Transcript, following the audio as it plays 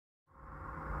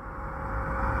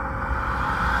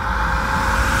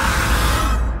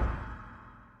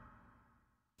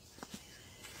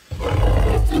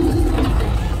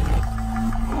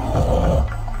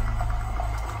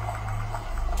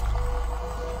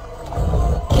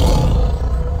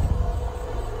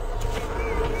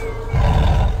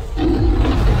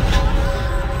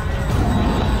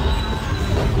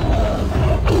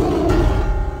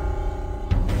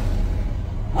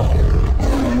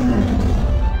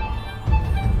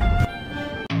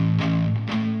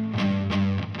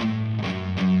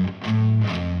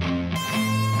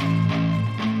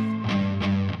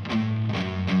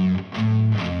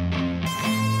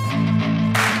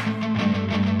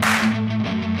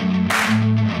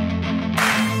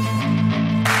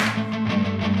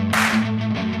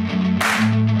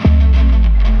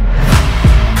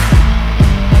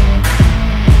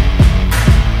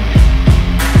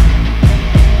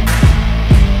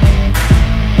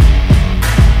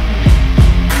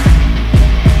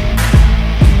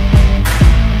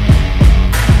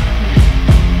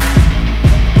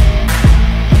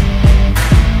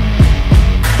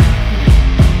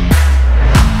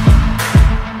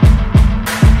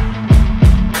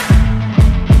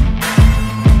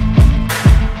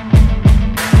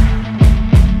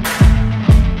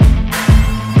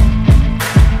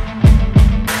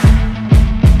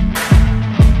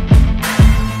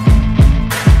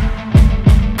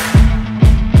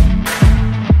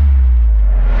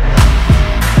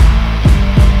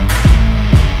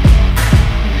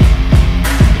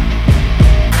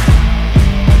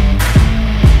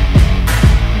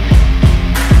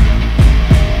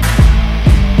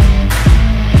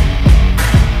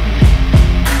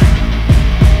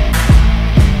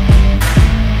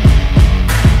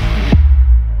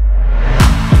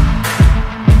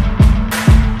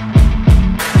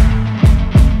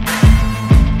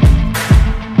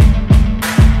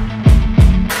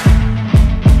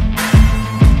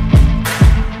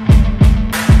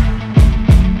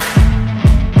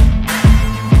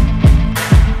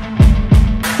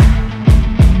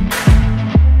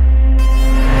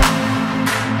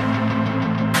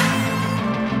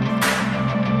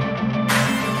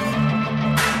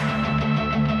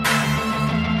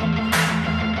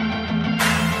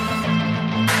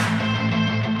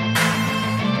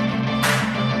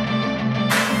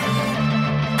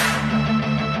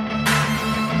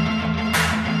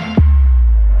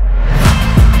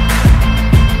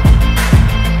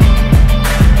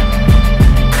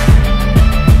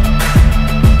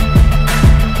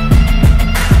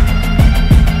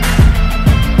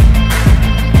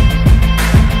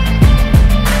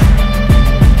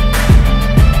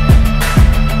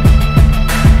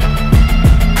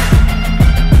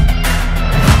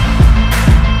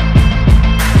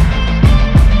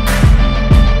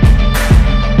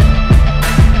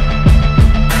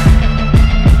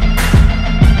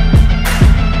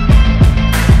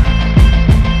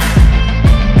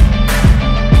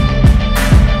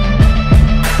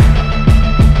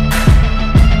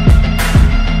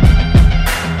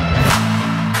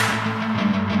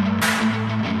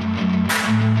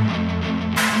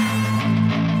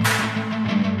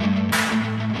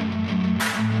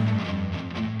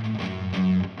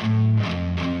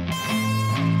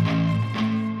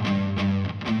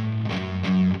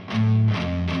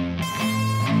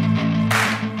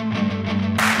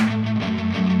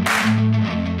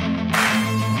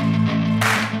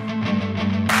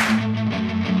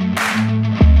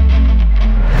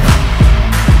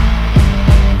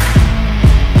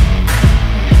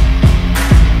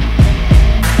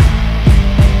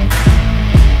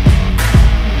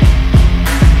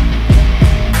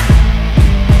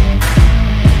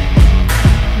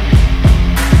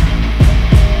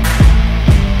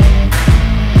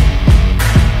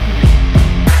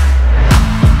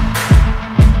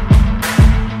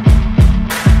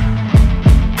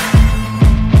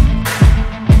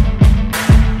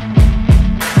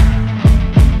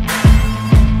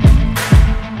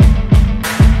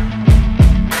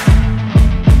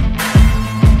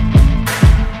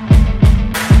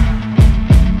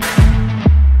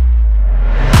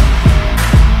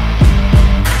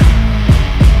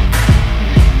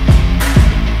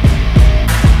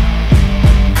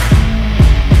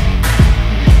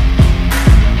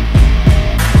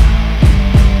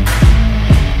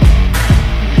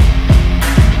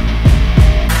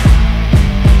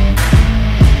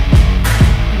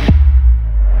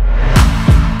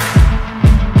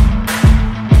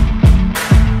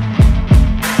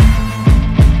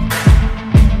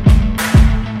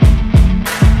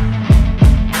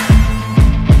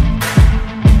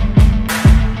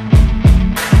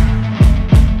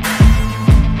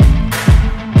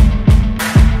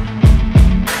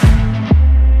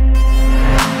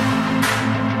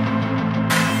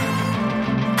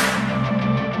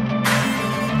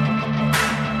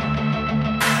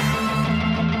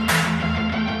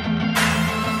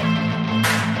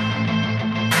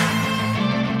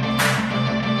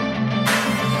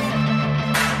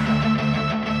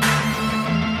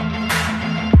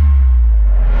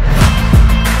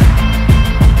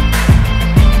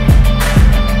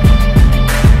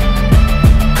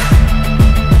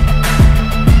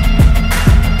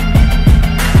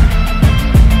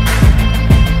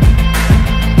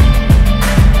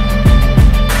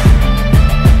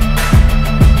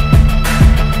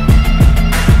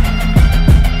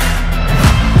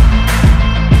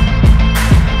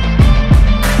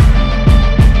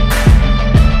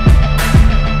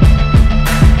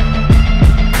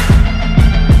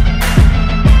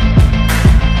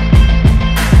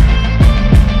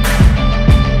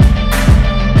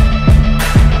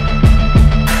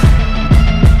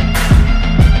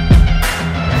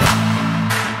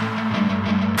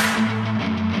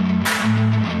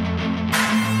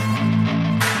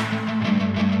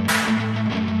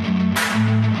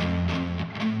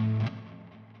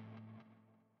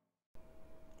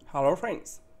Hello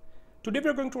friends, today we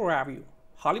are going to review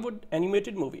Hollywood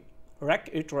animated movie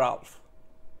Wreck-It Ralph.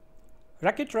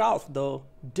 Wreck-It Ralph, the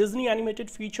Disney animated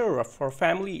feature for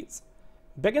families,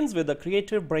 begins with a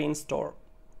creative brainstorm.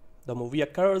 The movie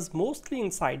occurs mostly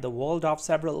inside the world of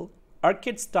several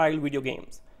arcade-style video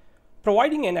games,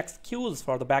 providing an excuse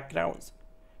for the backgrounds,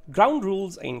 ground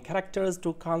rules and characters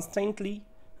to constantly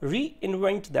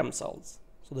reinvent themselves.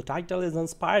 So the title is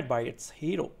inspired by its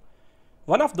hero,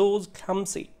 one of those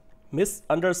clumsy,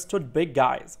 misunderstood big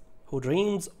guys who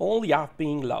dreams only of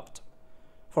being loved.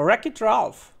 For Wreck-It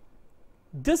Ralph,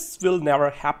 this will never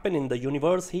happen in the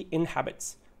universe he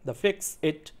inhabits, the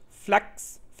Fix-It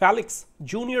Felix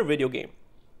Jr. video game.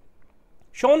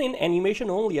 Shown in animation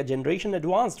only a generation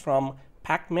advanced from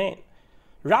Pac-Man,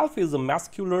 Ralph is a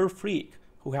muscular freak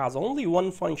who has only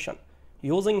one function,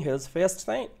 using his fist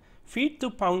and feet to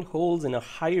pound holes in a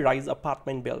high-rise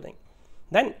apartment building.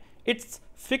 Then it's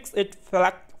Fix-It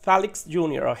Felix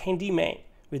Jr., a handyman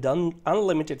with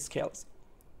unlimited skills,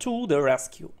 to the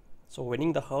rescue. So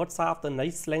winning the hearts of the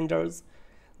Icelanders,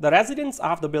 the residents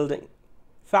of the building,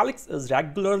 Felix is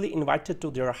regularly invited to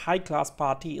their high-class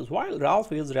parties while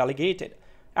Ralph is relegated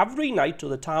every night to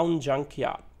the town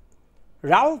junkyard.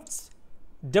 Ralph's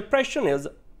depression is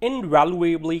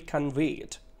invaluably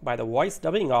conveyed by the voice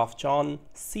dubbing of John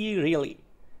C. Reilly,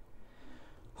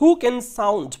 who can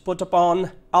sound put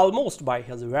upon almost by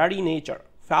his very nature.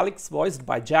 Felix, voiced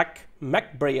by Jack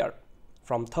McBrayer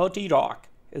from 30 Rock,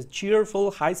 is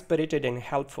cheerful, high-spirited and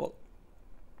helpful,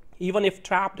 even if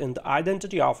trapped in the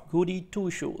identity of Goody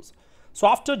Two-Shoes. So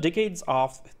after decades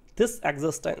of this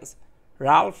existence,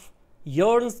 Ralph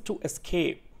yearns to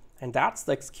escape, and that's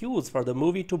the excuse for the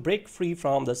movie to break free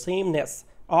from the sameness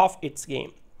of its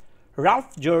game.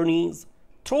 Ralph journeys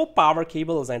through power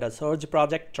cables and a surge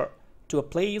projector to a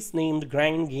place named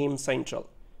Grand Game Central,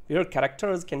 where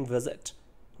characters can visit.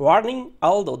 Warning,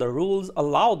 although the rules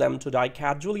allow them to die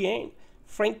casually and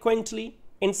frequently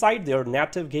inside their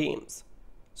native games.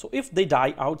 So if they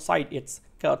die outside its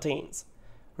curtains,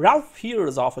 Ralph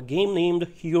hears of a game named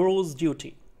Hero's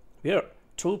Duty, where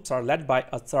troops are led by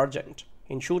a sergeant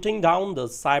in shooting down the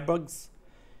cyborgs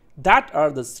that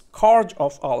are the scourge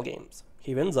of all games.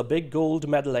 He wins a big gold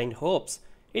medal and hopes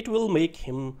it will make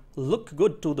him look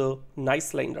good to the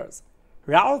Icelanders.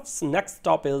 Ralph's next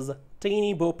stop is a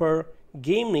teeny bopper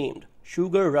game named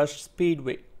Sugar Rush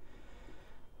Speedway,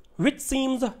 which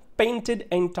seems painted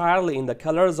entirely in the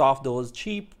colors of those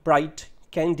cheap, bright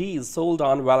candies sold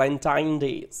on Valentine's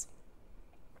days.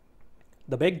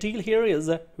 The big deal here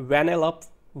is Vanellope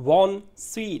Von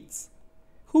Sweets,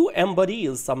 who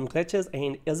embodies some glitches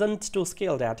and isn't too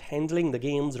skilled at handling the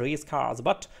game's race cars,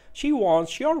 but she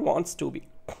sure wants to be.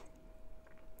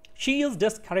 She is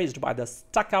discouraged by the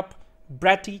stuck-up,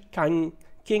 bratty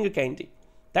King Candy.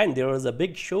 Then there is a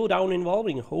big showdown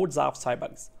involving hordes of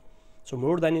cyborgs. So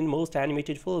more than in most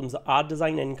animated films, the art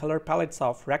design and color palettes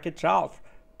of Wreck-It Ralph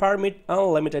permit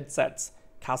unlimited sets,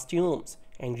 costumes,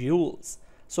 and rules,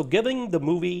 so giving the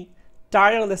movie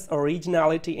tireless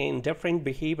originality and different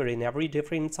behavior in every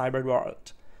different cyber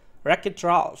world. Wreck-It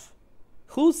Ralph,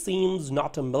 who seems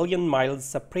not a million miles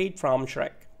separate from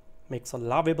Shrek, makes a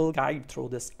lovable guide through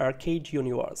this arcade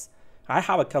universe. I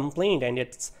have a complaint, and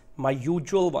it's my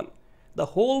usual one. The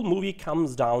whole movie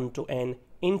comes down to an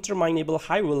interminable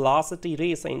high-velocity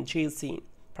race and chase scene,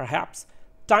 perhaps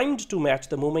timed to match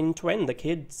the moment when the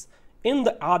kids in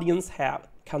the audience have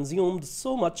consumed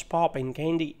so much pop and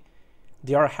candy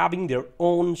they are having their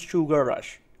own sugar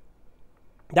rush.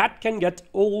 That can get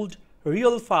old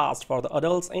real fast for the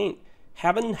adults, and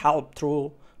heaven help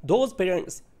through those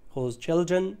parents whose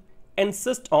children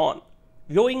insist on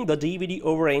viewing the DVD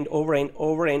over and over and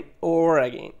over and over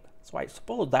again. So I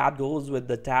suppose that goes with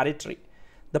the territory.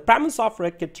 The premise of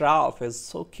Wreck-It Ralph is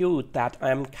so cute that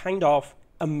I am kind of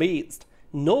amazed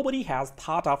nobody has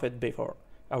thought of it before.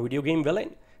 A video game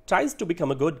villain tries to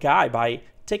become a good guy by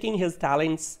taking his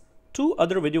talents to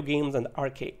other video games and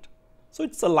arcade. So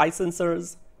it's a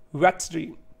licensor's wet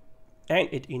dream, and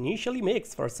it initially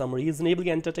makes for some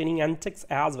reasonably entertaining antics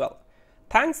as well,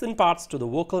 thanks in parts to the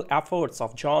vocal efforts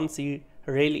of John C.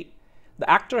 Reilly. The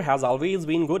actor has always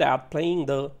been good at playing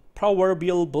the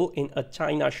proverbial bull in a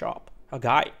china shop, a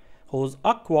guy whose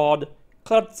awkward,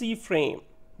 klutzy frame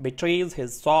betrays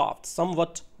his soft,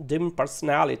 somewhat dim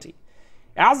personality.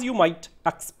 As you might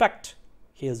expect,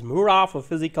 he is more of a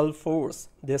physical force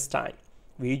this time,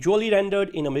 visually rendered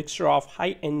in a mixture of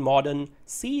high-end modern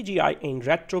CGI and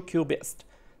retro-cubist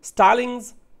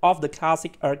stylings of the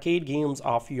classic arcade games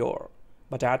of yore.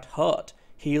 But at heart,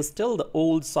 he is still the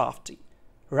old softy.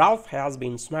 Ralph has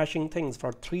been smashing things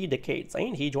for 3 decades,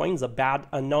 and he joins a bad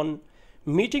unknown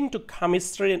meeting to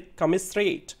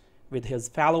commiserate with his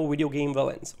fellow video game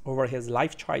villains over his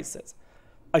life choices.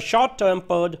 A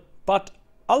short-tempered but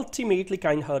ultimately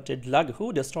kind-hearted lug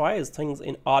who destroys things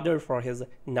in order for his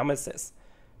nemesis,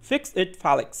 Fix-It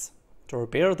Felix. To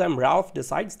repair them, Ralph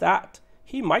decides that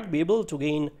he might be able to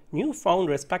gain newfound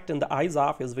respect in the eyes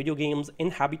of his video game's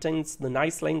inhabitants, the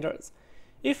Nicelanders,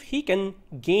 if he can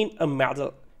gain a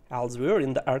medal elsewhere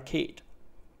in the arcade.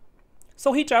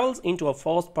 So he travels into a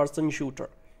first-person shooter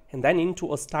and then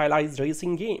into a stylized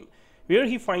racing game where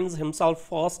he finds himself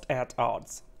first at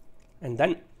odds, and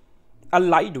then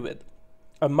allied with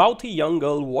a mouthy young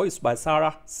girl voiced by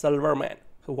Sarah Silverman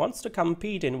who wants to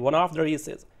compete in one of the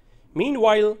races.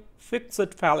 Meanwhile,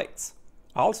 Fix-It Felix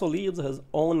also leaves his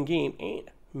own game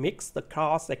and makes the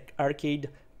cross-arcade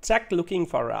tech looking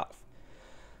for Ralph.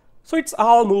 So it's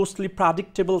all mostly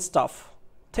predictable stuff.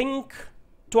 Think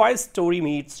Toy Story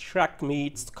meets Shrek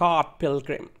meets Scott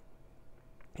Pilgrim.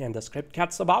 And the script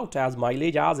gets about as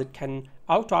mileage as it can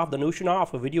out of the notion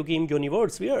of a video game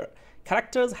universe where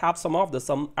characters have some of the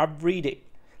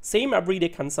same everyday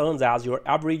concerns as your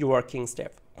average working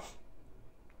staff.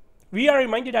 We are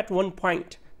reminded at one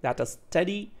point that a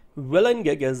steady villain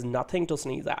gig is nothing to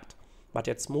sneeze at, but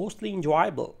it's mostly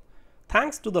enjoyable,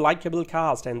 thanks to the likable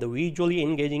cast and the visually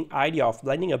engaging idea of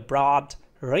blending a broad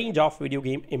range of video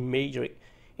game imagery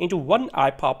into one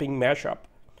eye-popping mashup.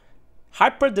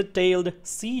 Hyper-detailed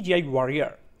CGI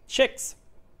warrior chicks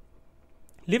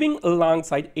living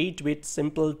alongside 8-bit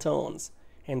simple tones,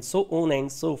 and so on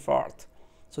and so forth.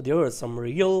 So there is some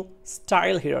real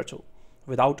style here too.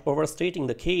 Without overstating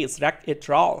the case, Wreck-It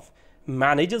Ralph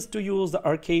manages to use the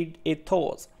arcade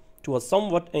ethos to a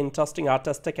somewhat interesting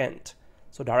artistic end.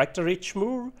 So director Rich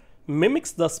Moore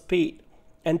mimics the speed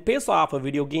and pace of a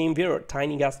video game where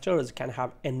tiny gestures can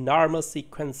have enormous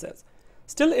sequences.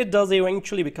 Still, it does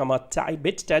eventually become a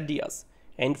bit tedious,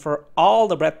 and for all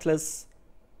the breathless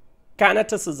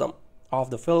kineticism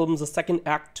of the film's second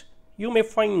act, you may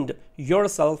find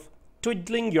yourself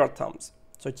twiddling your thumbs.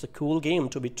 So it's a cool game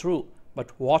to be true,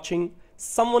 but watching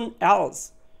someone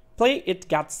else play it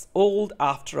gets old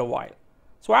after a while.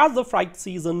 So as the fright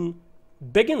season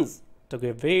begins to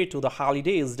give way to the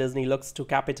holidays, Disney looks to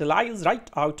capitalize right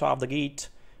out of the gate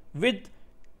with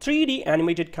 3D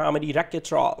animated comedy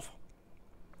Wreck-It Ralph,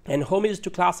 and homage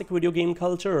to classic video game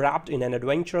culture wrapped in an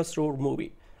adventurous road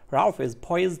movie. Ralph is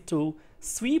poised to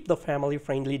sweep the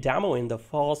family-friendly demo in the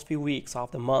first few weeks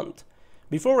of the month,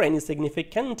 before any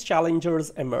significant challengers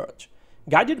emerge.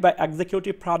 Guided by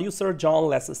executive producer John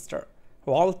Lasseter,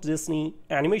 Walt Disney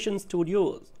Animation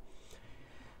Studios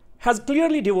has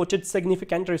clearly devoted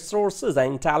significant resources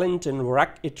and talent in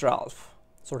Wreck-It Ralph.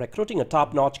 So recruiting a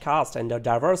top-notch cast and a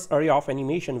diverse array of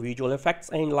animation, visual effects,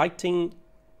 and lighting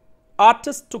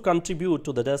artists to contribute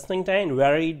to the distinct and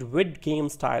varied with game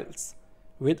styles,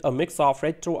 with a mix of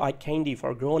retro eye candy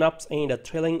for grown-ups and a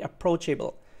thrilling,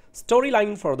 approachable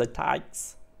storyline for the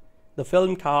tykes. The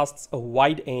film casts a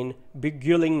wide and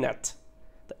beguiling net.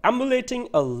 Emulating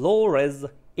a low-res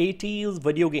 80s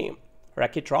video game,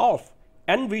 Wreck-It Ralph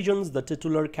envisions the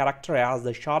titular character as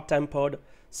the short-tempered,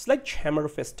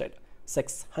 sledgehammer-fisted,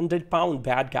 600-pound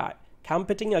bad guy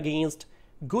competing against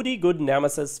goody-good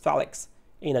nemesis Felix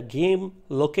in a game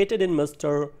located in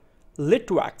Mr.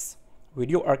 Litwack's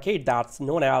video arcade that's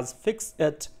known as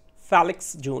Fix-It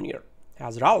Felix Jr.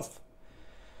 As Ralph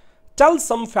tells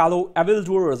some fellow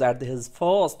evildoers at his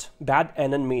first Bad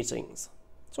Enon meetings.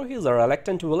 So he's a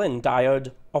reluctant villain,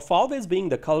 tired of always being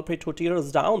the culprit who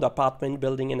tears down the apartment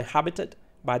building inhabited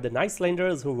by the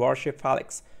Nicelanders who worship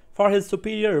Felix for his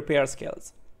superior repair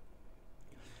skills.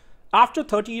 After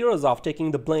 30 years of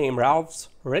taking the blame, Ralph's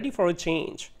ready for a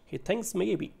change. He thinks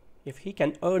maybe if he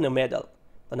can earn a medal,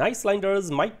 the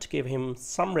Nicelanders might give him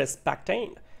some respect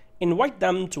and invite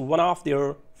them to one of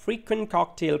their frequent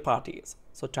cocktail parties.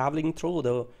 So traveling through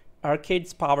the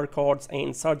arcade's power cords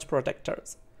and surge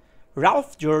protectors,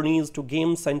 Ralph journeys to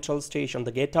Game Central Station,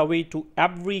 the gateway to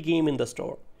every game in the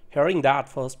store. Hearing that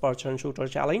first-person shooter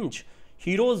challenge,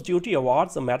 Hero's Duty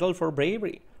awards a medal for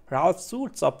bravery. Ralph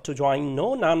suits up to join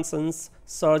no-nonsense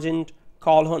Sergeant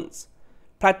Colhoun's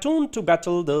platoon to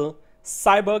battle the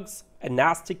cyborgs, a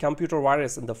nasty computer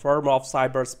virus in the form of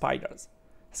cyber spiders.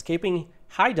 Escaping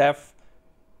high-def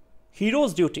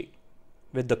Hero's Duty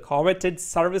with the coveted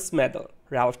service medal,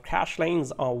 Ralph crash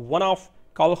lands on one of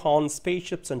Colhoun's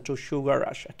spaceships into Sugar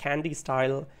Rush, a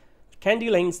Candy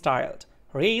Lane-styled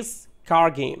race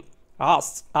car game,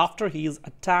 after he is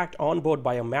attacked on board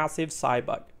by a massive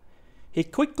cyborg. He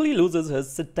quickly loses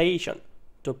his citation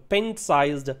to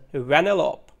pint-sized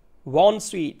Vanellope Von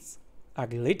Sweets, a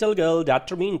little girl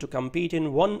determined to compete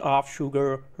in one of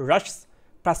Sugar Rush's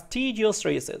prestigious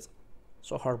races.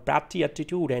 So her bratty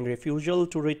attitude and refusal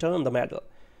to return the medal,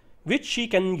 which she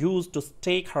can use to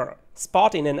stake her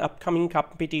spot in an upcoming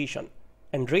competition,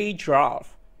 enrage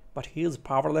Ralph, but he is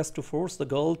powerless to force the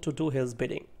girl to do his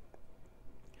bidding.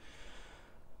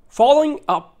 Following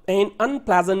up an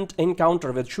unpleasant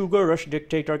encounter with Sugar Rush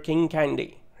dictator King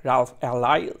Candy, Ralph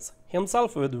allies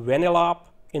himself with Vanellope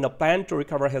in a plan to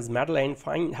recover his medal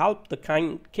and help the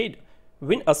kind kid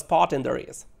win a spot in the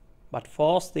race. But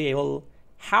first they will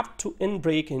have to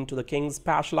break into the king's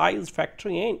specialized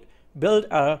factory and build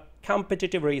a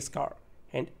competitive race car.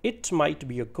 And it might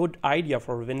be a good idea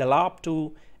for Vanellope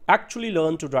to actually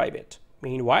learn to drive it.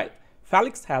 Meanwhile,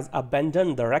 Felix has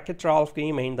abandoned the Wreck-It Ralph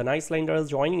game and the Icelanders is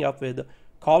joining up with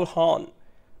Calhoun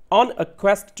on a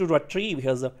quest to retrieve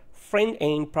his friend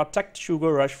and protect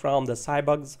Sugar Rush from the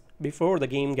cyborgs before the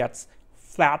game gets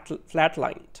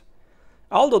flatlined.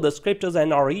 Although the script is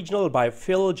an original by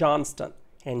Phil Johnston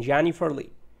and Jennifer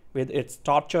Lee, with its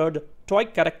tortured toy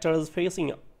characters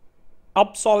facing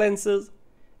obsolescence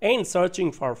and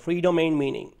searching for freedom and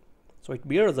meaning, so it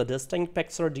bears a distinct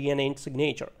Pixar DNA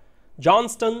signature.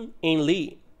 Johnston and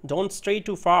Lee don't stray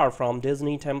too far from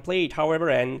Disney template, however,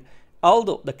 and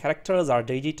although the characters are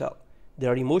digital,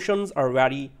 their emotions are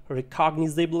very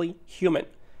recognizably human.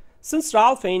 Since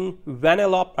Ralph and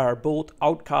Vanellope are both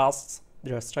outcasts,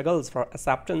 their struggles for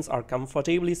acceptance are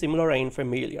comfortably similar and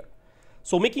familiar.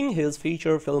 So making his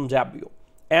feature film debut,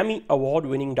 Emmy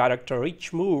Award-winning director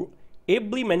Rich Moore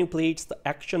ably manipulates the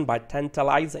action by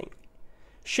tantalizing,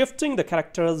 shifting the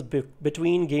characters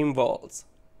between game worlds,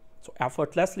 so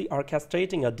effortlessly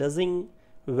orchestrating a dizzying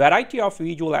variety of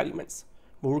visual elements.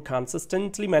 Moore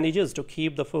consistently manages to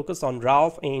keep the focus on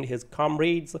Ralph and his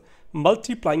comrades'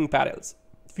 multiplying perils.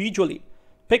 Visually,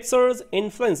 Pixar's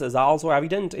influence is also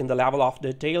evident in the level of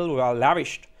detail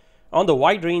lavished on the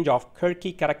wide range of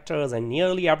quirky characters and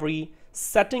nearly every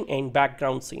setting and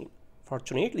background scene.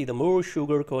 Fortunately, the more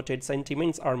sugar-coated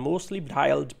sentiments are mostly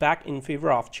dialed back in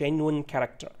favor of genuine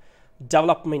character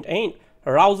development and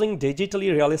arousing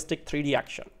digitally realistic 3D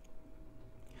action.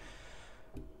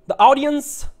 The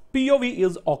audience POV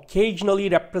is occasionally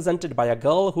represented by a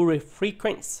girl who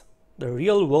frequents the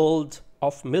real world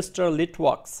of Mr.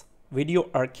 Litwack's video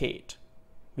arcade,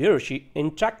 where she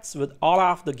interacts with all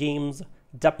of the games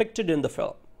depicted in the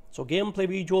film. So gameplay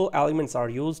visual elements are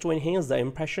used to enhance the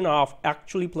impression of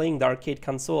actually playing the arcade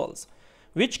consoles,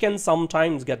 which can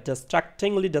sometimes get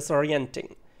distractingly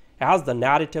disorienting as the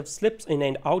narrative slips in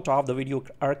and out of the video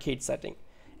arcade setting.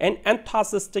 An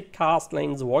enthusiastic cast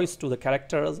lends voice to the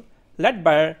characters, led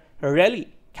by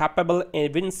Reilly, capable of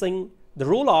evincing the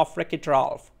role of Wreck-It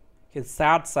Ralph. His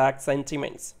sad sack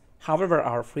sentiments, however,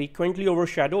 are frequently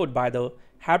overshadowed by the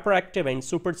hyperactive and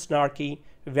super snarky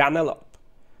Vanellope.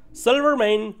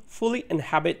 Silverman fully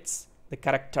inhabits the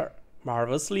character,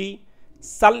 marvelously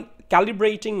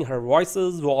calibrating her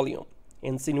voice's volume,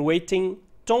 insinuating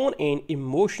tone and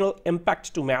emotional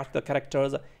impact to match the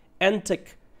character's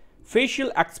antic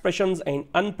facial expressions and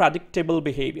unpredictable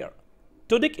behavior.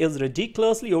 Tudyk is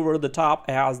ridiculously over the top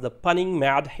as the punning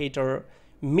Mad Hatter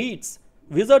meets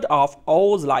Wizard of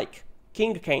Oz like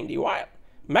King Candy, while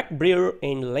McBrayer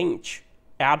and Lynch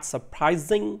add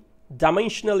surprising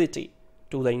dimensionality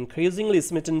to the increasingly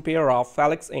smitten pair of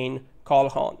Felix and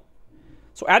Calhoun.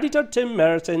 So editor Tim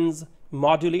Mertens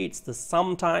modulates the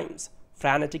sometimes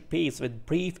frenetic pace with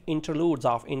brief interludes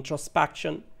of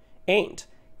introspection and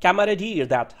camaraderie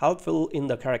that helpful in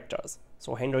the characters.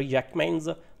 So Henry Jackman's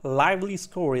lively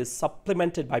score is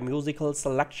supplemented by musical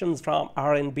selections from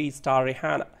R&B star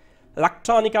Rihanna,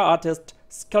 electronica artist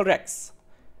Skrillex,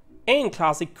 and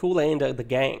classic Kool and the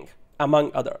Gang,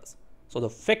 among others. So the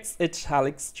Fix-It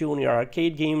Helix Jr.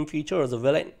 arcade game features a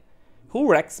villain who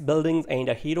wrecks buildings and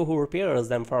a hero who repairs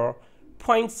them for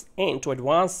points and to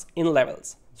advance in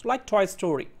levels. So like Toy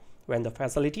Story, when the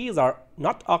facilities are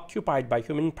not occupied by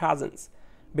human presence,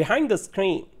 behind the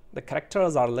screen, the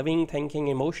characters are living, thinking,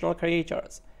 emotional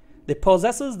creatures. They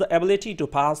possess the ability to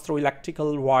pass through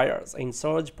electrical wires and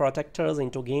surge projectors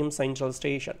into Game Central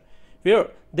Station, where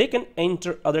they can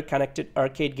enter other connected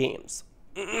arcade games.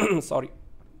 Sorry.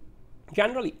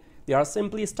 Generally, they are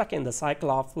simply stuck in the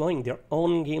cycle of flowing their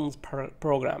own game's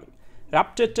programming,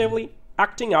 repetitively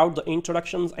acting out the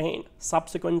introductions and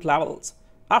subsequent levels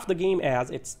of the game as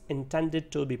it's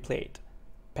intended to be played.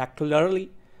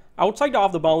 Peculiarly, outside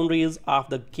of the boundaries of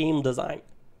the game design,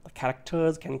 the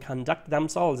characters can conduct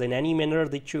themselves in any manner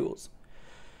they choose.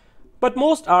 But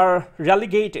most are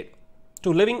relegated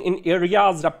to living in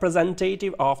areas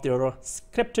representative of their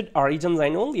scripted origins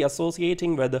and only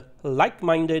associating with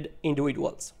like-minded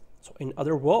individuals. So in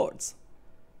other words,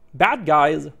 Bad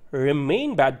guys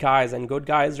remain bad guys and good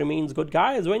guys remains good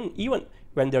guys even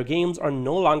when their games are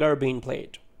no longer being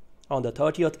played. On the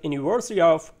 30th anniversary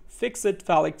of Fix-It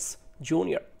Felix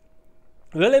Jr.,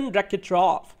 villain Wreck-It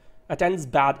Ralph attends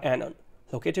Bad Anon,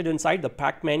 located inside the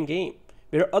Pac-Man game,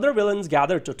 where other villains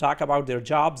gather to talk about their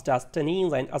jobs,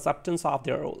 destinies, and acceptance of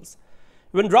their roles.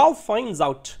 When Ralph finds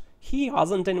out he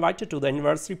wasn't invited to the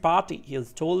anniversary party, he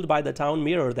is told by the town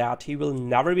mayor that he will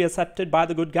never be accepted by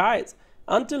the good guys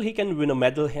until he can win a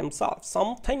medal himself,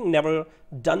 something never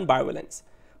done by villains.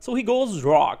 So he goes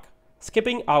rogue,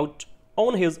 skipping out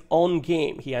on his own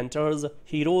game. He enters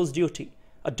Hero's Duty,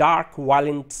 a dark,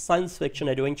 violent science fiction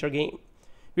adventure game,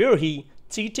 where he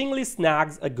cheatingly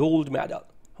snags a gold medal,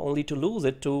 only to lose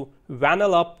it to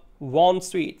Vanellope Von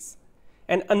Sweets,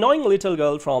 an annoying little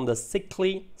girl from the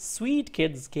sickly Sweet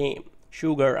Kids game,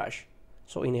 Sugar Rush.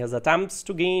 So in his attempts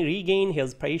to regain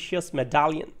his precious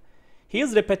medallion, he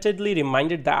is repeatedly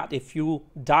reminded that if you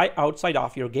die outside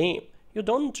of your game, you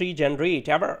don't regenerate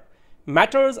ever.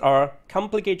 Matters are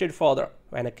complicated further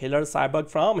when a killer cyborg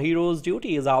from Hero's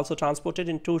Duty is also transported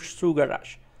into Sugar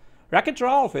Rush. Wreck-It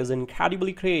Ralph is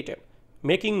incredibly creative,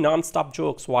 making non-stop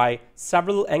jokes while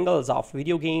several angles of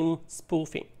video game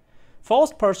spoofing,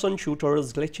 first-person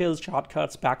shooters, glitches,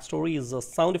 shortcuts, backstories,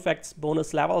 sound effects,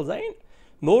 bonus levels, and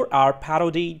more are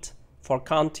parodied for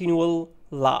continual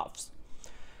laughs.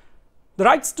 The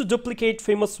rights to duplicate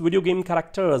famous video game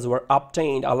characters were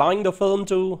obtained, allowing the film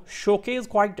to showcase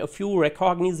quite a few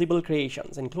recognizable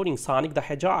creations, including Sonic the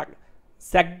Hedgehog,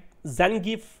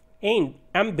 Zangief, and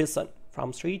M. Bison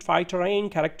from Street Fighter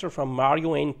and character from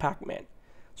Mario and Pac-Man.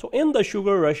 So in the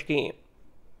Sugar Rush game,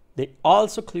 they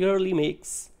also clearly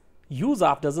makes use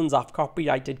of dozens of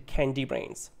copyrighted candy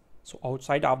brains. So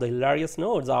outside of the hilarious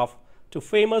nods of to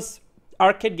famous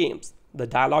arcade games, the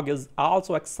dialogue is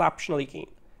also exceptionally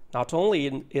keen. Not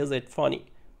only is it funny,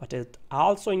 but it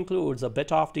also includes a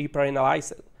bit of deeper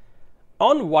analysis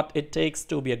on what it takes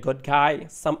to be a good guy,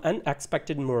 some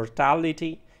unexpected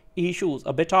mortality issues,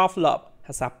 a bit of love,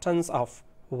 acceptance of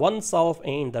oneself,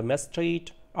 and the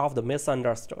mistreat of the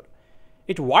misunderstood.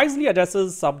 It wisely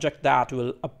addresses subjects that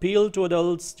will appeal to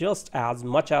adults just as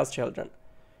much as children.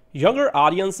 Younger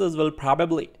audiences will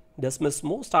probably dismiss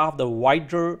most of the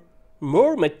wider,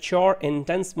 more mature,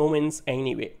 intense moments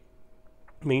anyway.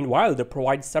 Meanwhile, they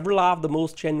provide several of the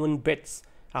most genuine bits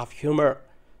of humor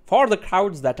for the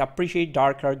crowds that appreciate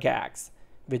darker gags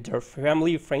with their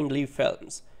family-friendly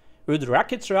films. With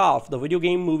Wreck-It Ralph, the video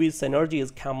game movie's synergy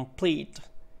is complete.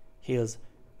 Here's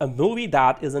a movie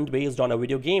that isn't based on a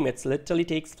video game, it literally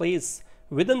takes place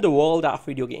within the world of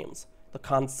video games. The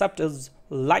concept is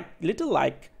little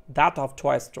like that of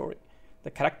Toy Story.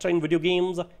 The characters in video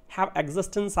games have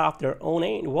existence of their own,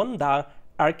 and when the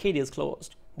arcade is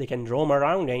closed, they can roam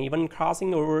around and even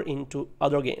crossing over into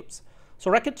other games. So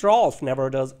Wreck-It Ralph never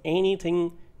does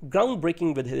anything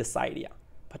groundbreaking with this idea,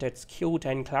 but it's cute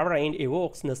and clever and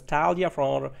evokes nostalgia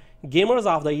for gamers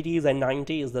of the 80s and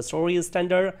 90s. The story is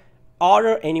tender,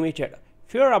 horror animated,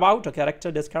 fear about a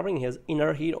character discovering his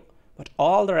inner hero, but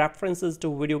all the references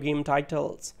to video game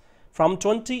titles from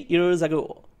 20 years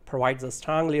ago provides a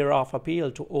strong layer of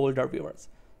appeal to older viewers.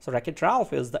 So Wreck-It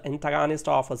Ralph is the antagonist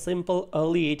of a simple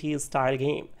early 80s style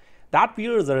game that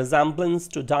bears a resemblance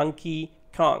to Donkey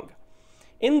Kong.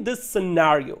 In this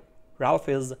scenario, Ralph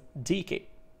is DK,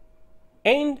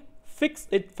 and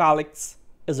Fix-It Felix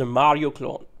is a Mario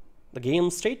clone. The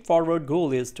game's straightforward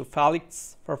goal is for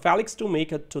Felix to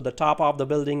make it to the top of the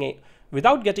building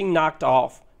without getting knocked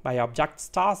off by objects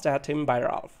tossed at him by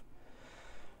Ralph.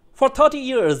 For 30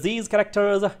 years, these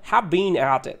characters have been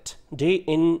at it, day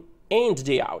in and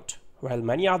day out, while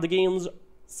many of the games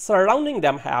surrounding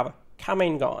them have come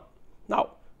and gone.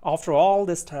 Now, after all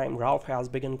this time, Ralph has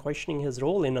begun questioning his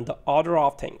role in the order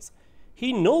of things.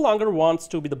 He no longer wants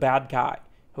to be the bad guy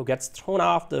who gets thrown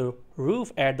off the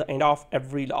roof at the end of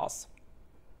every loss.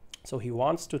 So he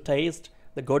wants to taste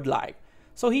the good life.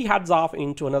 So he heads off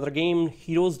into another game,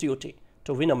 Hero's Duty,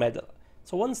 to win a medal.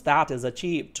 So once that is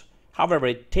achieved, however,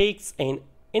 it takes an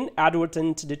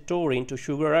inadvertent detour into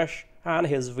Sugar Rush on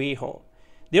his way home.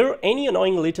 There, any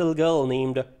annoying little girl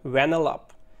named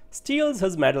Vanellope steals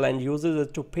his medal and uses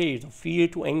it to pay the fee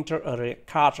to enter a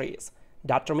kart race,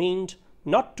 determined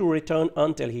not to return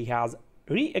until he has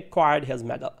reacquired his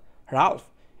medal.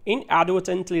 Ralph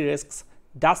inadvertently risks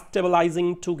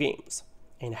destabilizing two games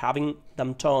and having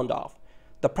them turned off.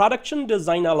 The production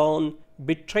design alone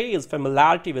betrays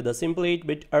familiarity with the simple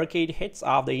 8-bit arcade hits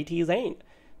of the 80s and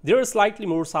their slightly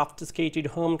more sophisticated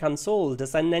home console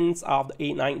descendants of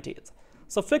the 90s.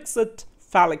 So Fix-It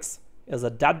Felix is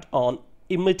a dead-on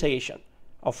imitation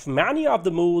of many of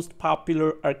the most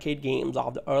popular arcade games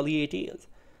of the early 80s.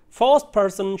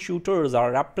 First-person shooters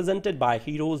are represented by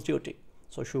Hero's Duty,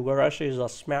 so Sugar Rush is a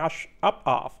smash-up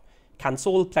of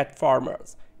console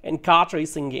platformers and kart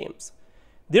racing games.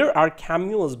 There are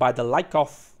cameos by the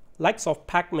likes of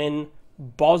Pac-Man,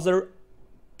 Bowser,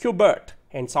 Q*bert,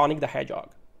 and Sonic the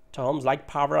Hedgehog. Terms like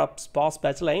power-ups, boss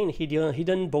battle, and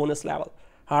hidden bonus level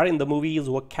are in the movie's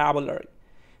vocabulary.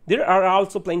 There are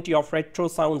also plenty of retro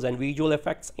sounds and visual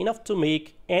effects, enough to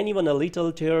make anyone a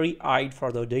little teary-eyed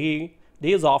for the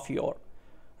days of yore.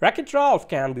 Wreck-It Ralph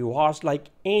can be watched like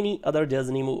any other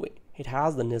Disney movie. It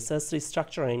has the necessary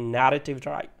structure and narrative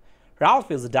drive.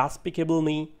 Ralph is a despicable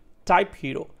me type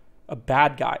hero, a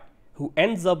bad guy who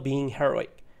ends up being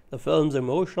heroic. The film's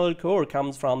emotional core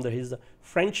comes from his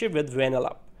friendship with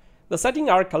Vanellope. The settings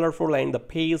are colorful and the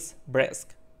pace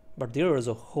brisk. But there is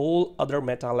a whole other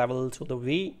meta level to the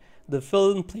way the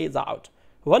film plays out.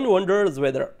 One wonders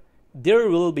whether there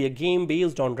will be a game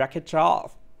based on Wreck-It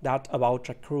Ralph that's about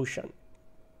recursion.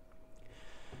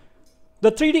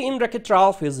 The 3D in Wreck-It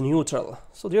Ralph is neutral,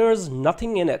 so there is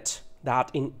nothing in it that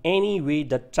in any way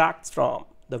detracts from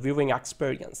the viewing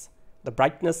experience. The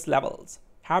brightness levels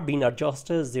have been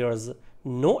adjusted, there is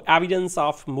no evidence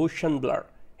of motion blur,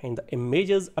 and the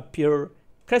images appear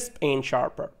crisp and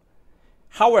sharper.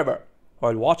 However,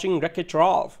 while watching Wreck-It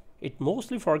Ralph, it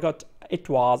mostly forgot it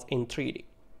was in 3D.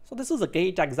 So this is a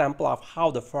great example of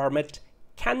how the format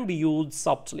can be used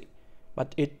subtly,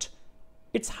 but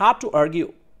it's hard to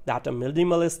argue that a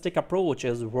minimalistic approach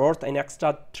is worth an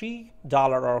extra $3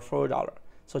 or $4.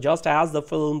 So just as the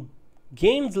film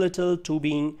gains little to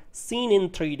being seen in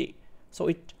 3D, so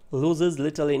it loses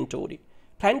little in 2D.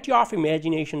 Plenty of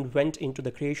imagination went into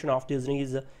the creation of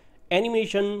Disney's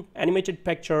animated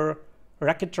picture.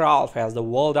 Wreck-It Ralph, as the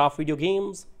world of video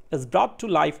games, is brought to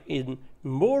life in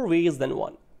more ways than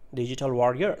one. Digital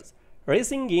warriors,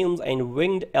 racing games, and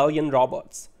winged alien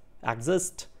robots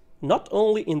exist not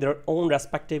only in their own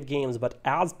respective games but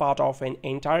as part of an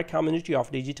entire community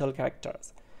of digital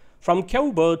characters. From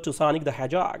Q*bert to Sonic the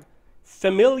Hedgehog,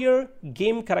 familiar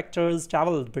game characters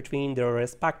travel between their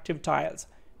respective tiles,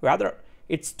 whether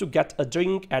it's to get a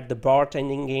drink at the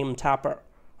bartending game Tapper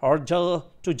or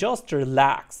to just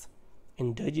relax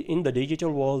in the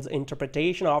digital world's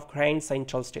interpretation of Grand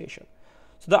Central Station.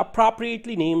 So the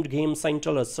appropriately named Game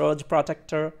Central is Surge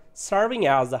Protector, serving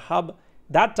as the hub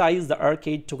that ties the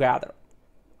arcade together.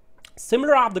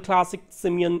 Similar of the classic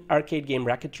simian arcade game,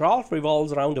 Wreck-It Ralph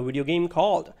revolves around a video game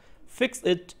called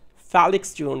Fix-It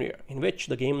Felix Jr., in which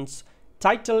the game's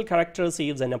title character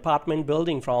saves an apartment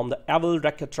building from the evil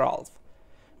Wreck-It Ralph.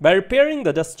 By repairing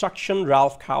the destruction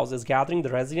Ralph causes, gathering the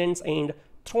residents and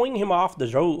throwing him off the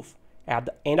roof at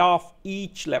the end of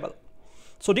each level.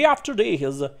 So day after day,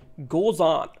 his goes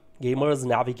on. Gamers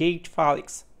navigate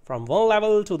Felix from one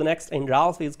level to the next, and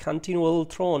Ralph is continually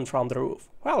thrown from the roof.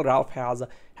 Well, Ralph has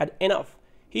had enough.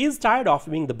 He is tired of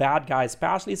being the bad guy,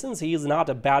 especially since he is not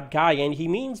a bad guy, and he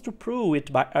means to prove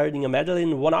it by earning a medal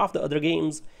in one of the other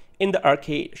games in the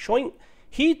arcade, showing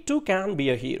he too can be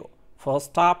a hero. First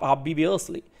stop,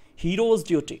 obviously, Hero's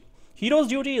Duty. Hero's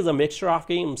Duty is a mixture of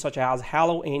games such as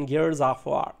Halo and Gears of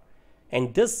War,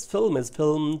 and this film is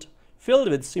filled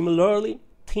with similarly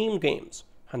themed games.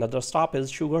 Another stop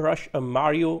is Sugar Rush, a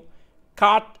Mario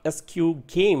Kart-esque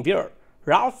game where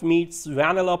Ralph meets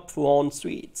Vanellope on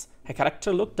sweets, a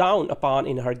character looked down upon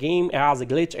in her game as a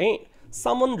glitch and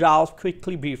someone Ralph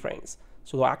quickly befriends.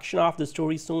 So the action of the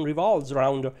story soon revolves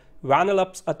around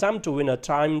Vanellope's attempt to win a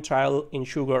time trial in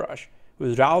Sugar Rush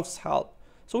with Ralph's help,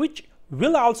 so which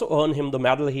will also earn him the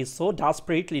medal he so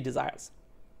desperately desires.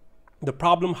 The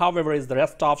problem, however, is the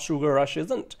rest of Sugar Rush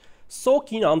isn't so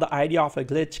keen on the idea of a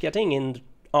glitch getting in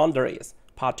on the race,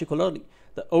 particularly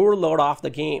the overlord of the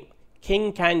game,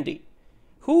 King Candy,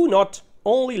 who not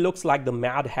only looks like the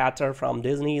Mad Hatter from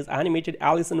Disney's animated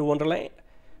Alice in Wonderland,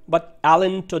 but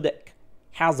Alan Tudyk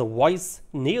has a voice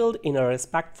nailed in a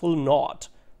respectful nod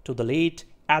to the late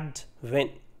Ed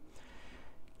Wynn.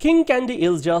 King Candy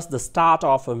is just the start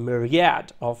of a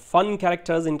myriad of fun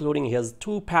characters, including his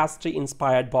two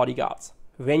pastry-inspired bodyguards,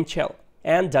 Winchell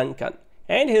and Duncan,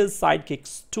 and his sidekick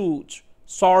Stooge,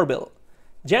 Sorbill.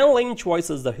 Jane Lynch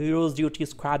voices the Hero's Duty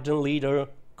Squadron leader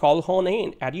Calhoun,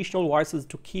 and additional voices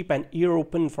to keep an ear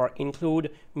open for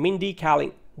include Mindy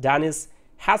Kaling, Dennis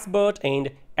Haysbert,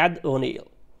 and Ed O'Neill.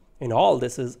 In all,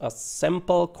 this is a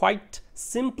quite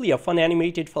simply a fun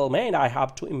animated film, and I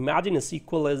have to imagine a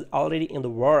sequel is already in the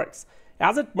works,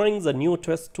 as it brings a new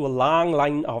twist to a long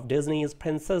line of Disney's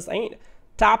princess and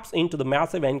taps into the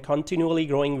massive and continually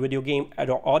growing video game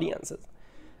audiences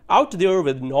out there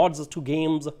with nods to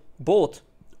games both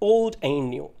old and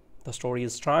new. The story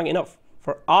is strong enough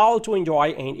for all to enjoy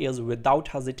and is without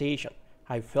hesitation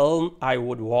a film I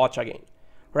would watch again.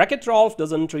 Wreck-It Ralph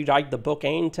doesn't rewrite the book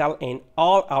and tell an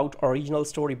all-out original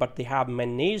story, but they have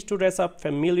managed to dress up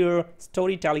familiar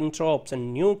storytelling tropes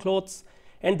in new clothes,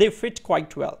 and they fit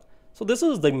quite well. So this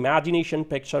is the imagination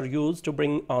picture used to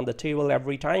bring on the table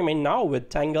every time, and now with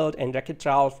Tangled and Wreck-It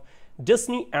Ralph,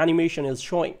 Disney Animation is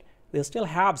showing they still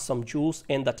have some juice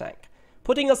in the tank.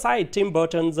 Putting aside Tim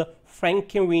Burton's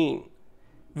Frankenweenie,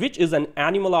 which is an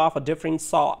animal of a different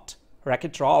sort,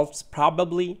 Wreck-It Ralph's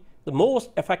probably the most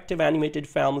effective animated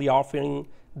family offering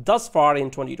thus far in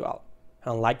 2012.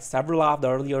 Unlike several of the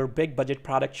earlier big-budget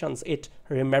productions, it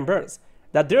remembers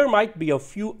that there might be a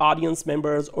few audience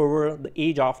members over the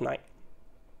age of 9.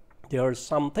 There's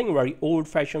something very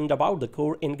old-fashioned about the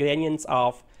core ingredients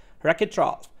of Wreck-It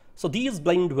Ralph, so these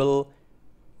blend well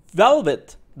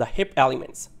with the hip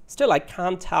elements. Still, I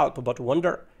can't help but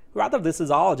wonder whether this is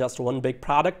all just one big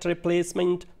product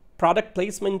placement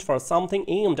for something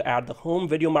aimed at the home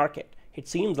video market. It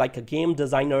seems like a game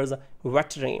designer's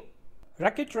wet dream.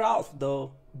 Wreck-It Ralph, the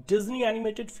Disney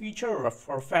animated feature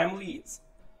for families,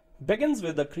 begins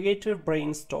with a creative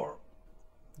brainstorm.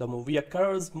 The movie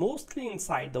occurs mostly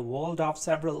inside the world of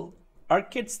several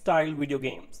arcade-style video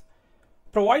games,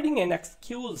 providing an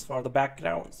excuse for the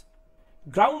backgrounds,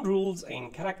 ground rules,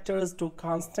 and characters to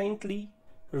constantly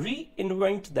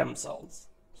reinvent themselves.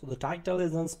 So the title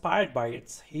is inspired by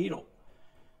its hero,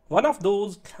 one of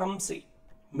those clumsy,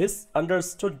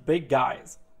 misunderstood big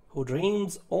guys who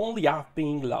dreams only of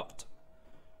being loved.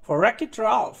 For Wreck-It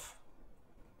Ralph,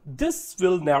 this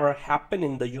will never happen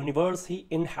in the universe he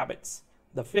inhabits,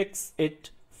 the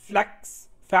Fix-It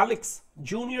Felix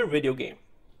Jr. video game.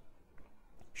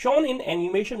 Shown in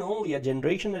animation only a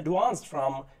generation advanced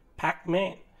from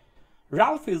Pac-Man,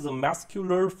 Ralph is a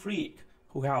muscular freak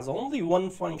who has only one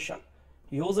function,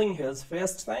 using his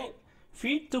fist and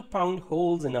feet to pound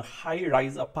holes in a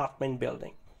high-rise apartment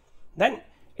building. Then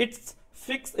it's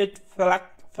Fix-It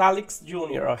Felix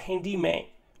Jr., a handyman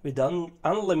with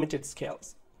unlimited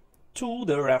skills, to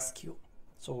the rescue.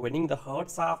 So winning the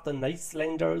hearts of the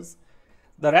Icelanders,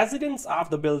 the residents of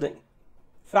the building,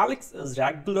 Felix is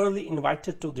regularly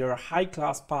invited to their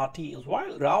high-class parties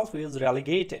while Ralph is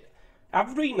relegated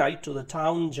every night to the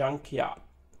town junkyard.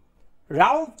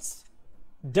 Ralph's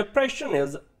depression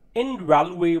is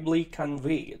invaluably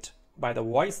conveyed by the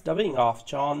voice dubbing of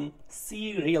John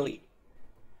C. Reilly,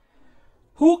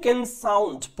 who can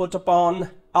sound put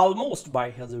upon almost by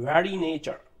his very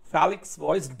nature. Felix,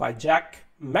 voiced by Jack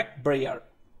McBrayer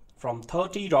from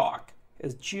 30 Rock,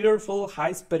 is cheerful,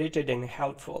 high-spirited, and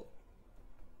helpful,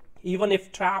 even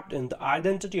if trapped in the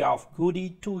identity of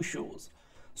Goody Two-Shoes.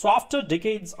 So after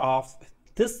decades of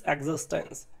this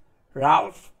existence,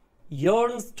 Ralph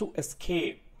yearns to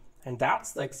escape, and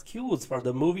that's the excuse for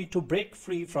the movie to break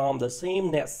free from the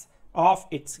sameness of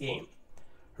its game.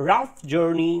 Ralph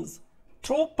journeys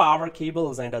through power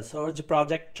cables and a surge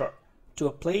projector to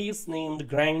a place named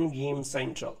Grand Game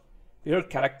Central, where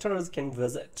characters can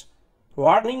visit.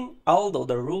 Warning, although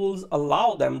the rules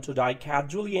allow them to die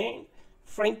casually and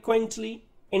frequently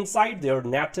inside their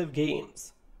native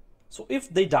games. So if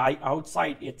they die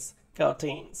outside its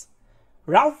curtains,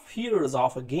 Ralph hears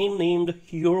of a game named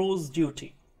Hero's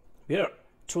Duty, where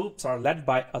troops are led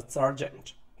by a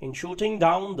sergeant in shooting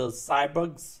down the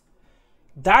cyborgs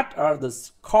that are the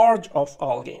scourge of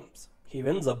all games. He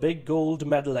wins a big gold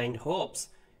medal and hopes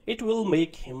it will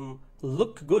make him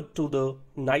look good to the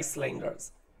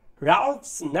Icelanders.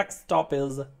 Ralph's next stop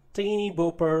is a teeny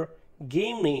bopper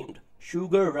game named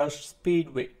Sugar Rush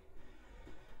Speedway,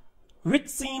 which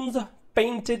seems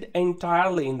painted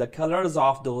entirely in the colors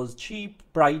of those cheap,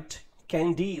 bright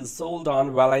candies sold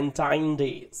on Valentine's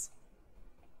Days.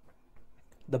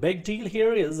 The big deal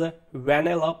here is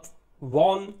Vanilla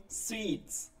Von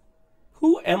Sweets,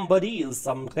 who embodies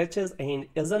some glitches and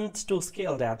isn't too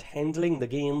skilled at handling the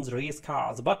game's race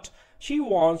cars, but she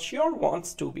sure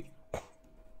wants to be.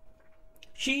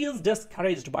 She is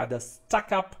discouraged by the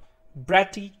stuck-up,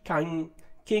 bratty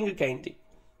King Candy.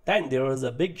 Then there is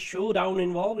a big showdown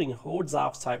involving hordes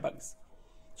of cyborgs.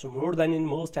 So more than in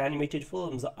most animated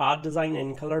films, the art design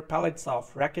and color palettes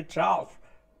of Wreck-It Ralph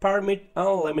permit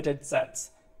unlimited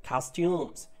sets,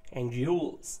 costumes, and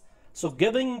rules, so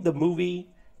giving the movie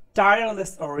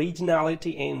tireless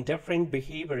originality and different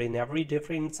behavior in every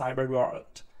different cyber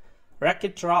world.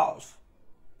 Wreck-It Ralph,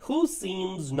 who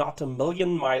seems not a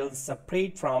million miles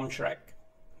separate from Shrek,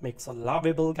 makes a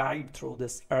lovable guide through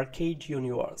this arcade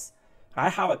universe. I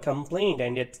have a complaint,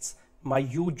 and it's my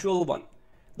usual one.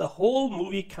 The whole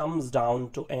movie comes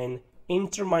down to an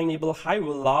interminable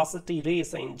high-velocity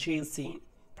race and chase scene,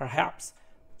 perhaps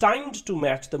timed to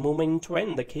match the moment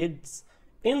when the kids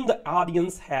in the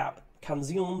audience have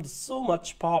consumed so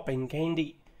much pop and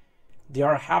candy. They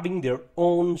are having their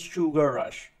own sugar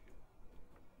rush.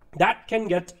 That can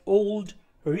get old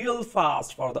real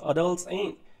fast for the adults,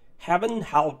 and heaven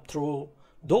help through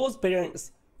those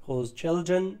parents whose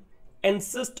children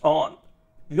insist on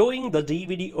viewing the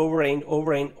DVD over and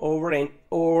over and over and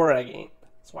over again.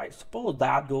 So I suppose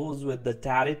that goes with the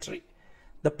territory.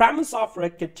 The premise of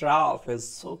Wreck-It Ralph is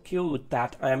so cute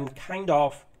that I am kind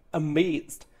of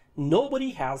amazed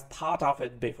nobody has thought of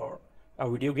it before. A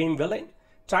video game villain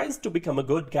tries to become a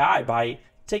good guy by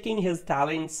taking his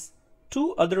talents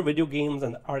to other video games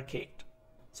and arcade.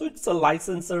 So it's a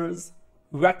licensor's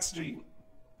wet dream,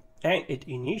 and it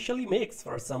initially makes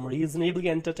for some reasonably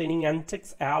entertaining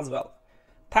antics as well,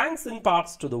 thanks in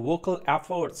parts to the vocal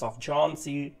efforts of John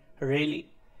C. Reilly.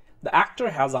 The actor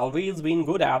has always been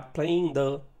good at playing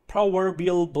the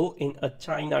proverbial bull in a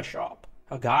china shop,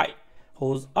 a guy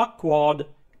whose awkward,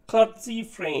 klutzy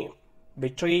frame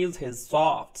betrays his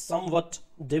soft, somewhat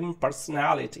dim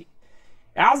personality.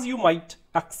 As you might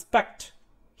expect,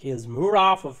 he is more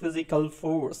of a physical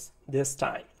force this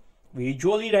time,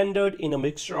 visually rendered in a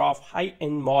mixture of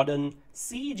high-end modern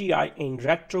CGI and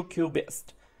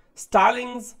retro-cubist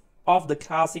stylings of the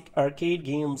classic arcade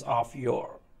games of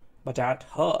yore. But at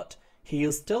heart, he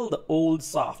is still the old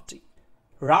softy.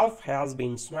 Ralph has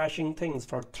been smashing things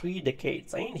for 3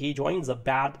 decades, and he joins a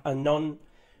bad unknown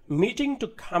meeting to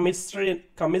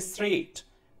commiserate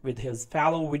with his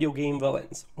fellow video game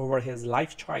villains over his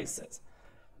life choices.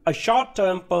 A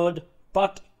short-tempered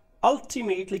but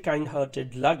ultimately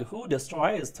kind-hearted lug who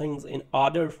destroys things in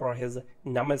order for his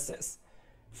nemesis,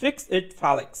 Fix-It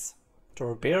Felix, to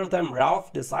repair them.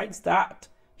 Ralph decides that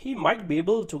he might be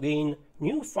able to gain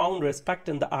newfound respect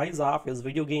in the eyes of his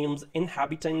video game's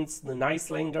inhabitants, the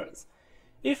Nicelanders,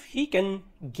 if he can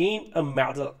gain a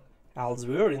medal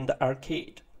elsewhere in the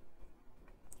arcade.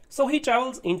 So he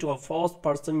travels into a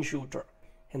first-person shooter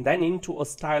and then into a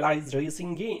stylized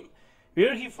racing game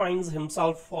where he finds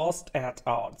himself first at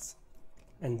odds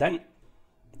and then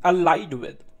allied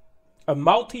with a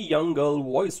mouthy young girl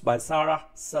voiced by Sarah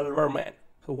Silverman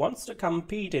who wants to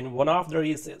compete in one of the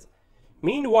races.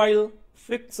 Meanwhile,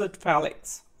 Fix-It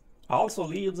Felix also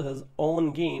leaves his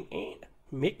own game and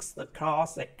makes the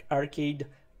classic arcade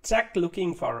tech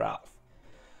looking for Ralph.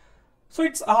 So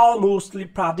it's all mostly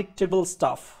predictable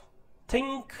stuff.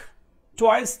 Think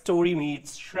Toy Story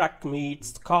meets Shrek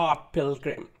meets Scott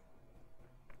Pilgrim.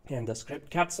 And the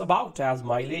script gets about as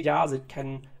mileage as it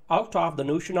can out of the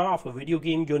notion of a video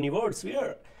game universe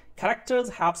where characters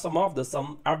have some of the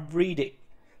same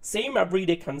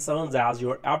everyday concerns as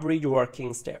your average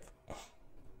working staff.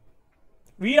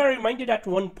 We are reminded at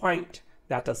one point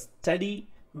that a steady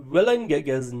villain gig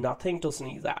is nothing to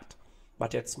sneeze at,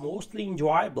 but it's mostly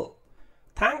enjoyable,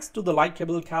 thanks to the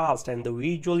likable cast and the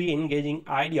visually engaging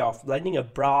idea of blending a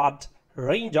broad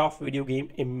range of video game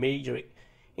imagery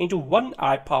into one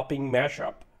eye-popping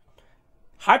mashup.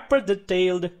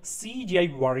 Hyper-detailed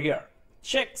CGI warrior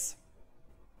chicks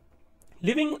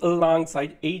living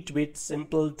alongside 8-bit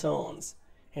simple tones,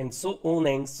 and so on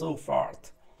and so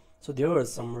forth. So there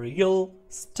is some real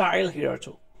style here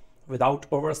too. Without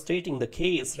overstating the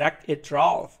case, Wreck-It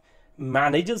Ralph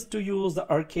manages to use the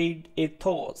arcade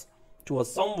ethos to a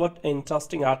somewhat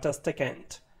interesting artistic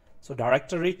end. So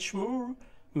director Rich Moore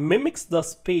mimics the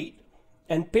speed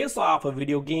and pace of a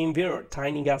video game where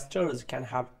tiny gestures can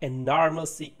have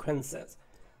enormous sequences.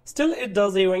 Still, it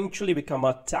does eventually become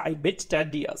a bit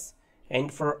tedious,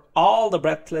 and for all the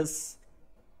breathless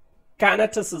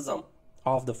fanaticism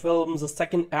of the film's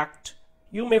second act,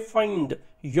 you may find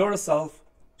yourself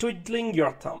twiddling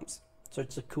your thumbs. So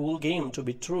it's a cool game to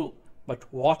be true, but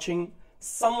watching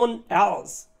someone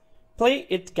else play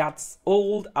it gets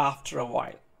old after a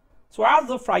while. So as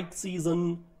the fright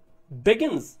season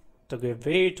begins to give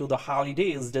way to the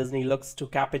holidays, Disney looks to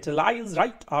capitalize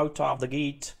right out of the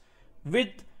gate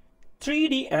with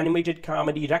 3D animated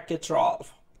comedy Wreck-It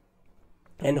Ralph,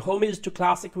 and homage to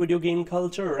classic video game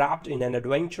culture wrapped in an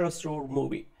adventurous road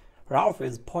movie. Ralph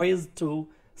is poised to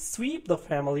sweep the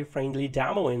family-friendly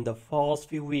demo in the first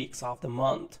few weeks of the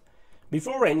month,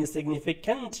 before any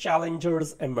significant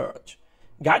challengers emerge.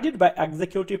 Guided by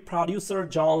executive producer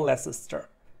John Lasseter,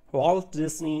 Walt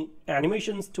Disney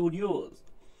Animation Studios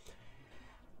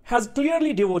has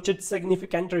clearly devoted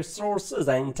significant resources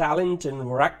and talent in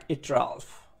Wreck-It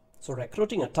Ralph. So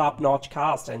recruiting a top-notch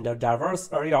cast and a diverse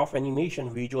array of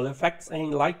animation, visual effects,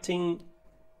 and lighting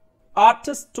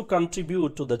artists to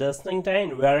contribute to the distinct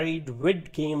and varied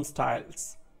vid game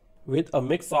styles, with a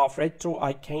mix of retro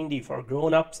eye candy for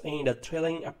grown-ups and a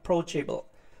thrilling, approachable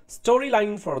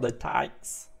Storyline for the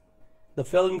Tykes. The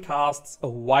film casts a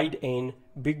wide and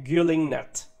beguiling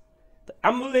net.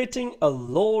 Emulating a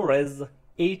low-res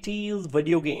 80s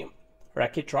video game,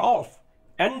 Wreck-It Ralph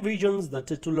envisions the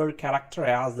titular character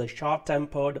as the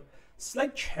short-tempered,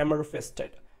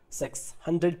 sledgehammer-fisted,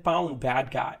 600-pound bad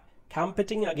guy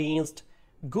competing against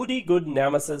goody-good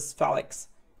nemesis Felix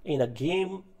in a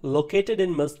game located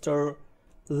in Mr.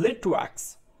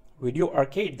 Litwack's video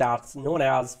arcade that's known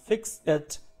as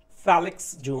Fix-It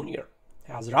Felix Jr.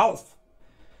 as Ralph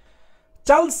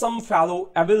tells some fellow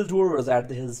evildoers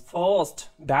at his first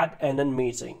bad end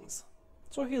meetings.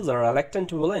 So he's a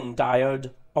reluctant villain, tired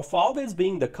of always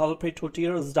being the culprit who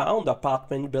tears down the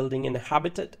apartment building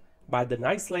inhabited by the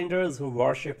Icelanders who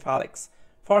worship Felix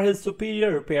for his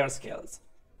superior repair skills.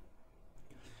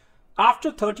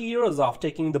 After 30 years of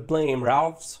taking the blame,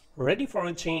 Ralph's ready for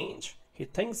a change. He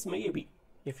thinks maybe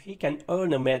if he can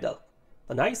earn a medal,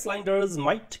 the Icelanders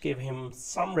might give him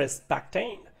some respect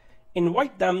and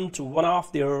invite them to one of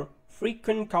their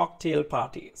frequent cocktail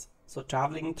parties. So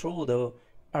traveling through the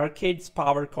arcade's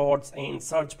power cords and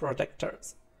surge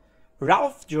protectors,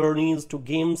 Ralph journeys to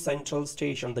Game Central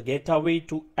Station, the gateway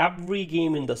to every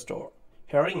game in the store.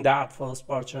 Hearing that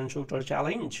first-person shooter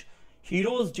challenge,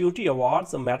 Hero's Duty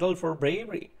awards a medal for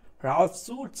bravery. Ralph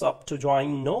suits up to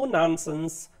join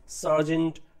no-nonsense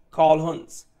Sergeant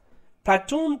Colquhoun's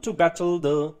platoon to battle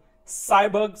the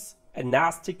cyborgs, a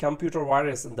nasty computer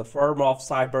virus in the form of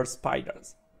cyber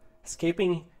spiders.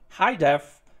 Escaping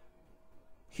high-def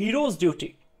Hero's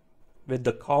Duty with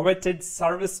the coveted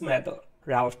service medal,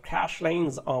 Ralph crash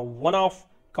lands on one of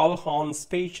Colquhoun's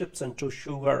spaceships into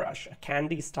Sugar Rush, a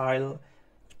Candy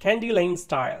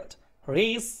Lane-styled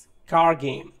race car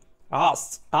game,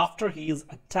 after he is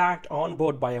attacked on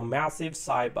board by a massive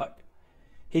cyborg.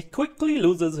 He quickly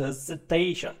loses his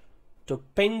citation to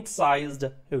pint-sized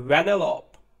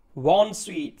Vanellope Von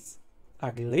Sweets,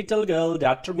 a little girl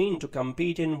determined to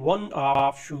compete in one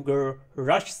of Sugar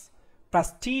Rush's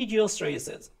prestigious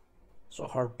races. So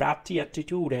her bratty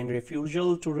attitude and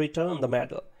refusal to return the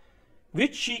medal,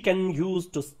 which she can use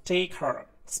to stake her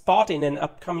spot in an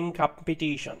upcoming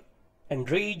competition,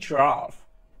 enrage Ralph,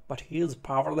 but he is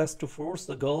powerless to force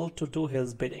the girl to do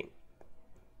his bidding.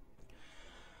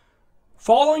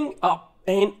 Following up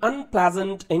an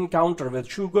unpleasant encounter with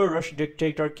Sugar Rush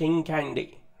dictator King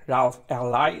Candy, Ralph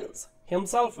allies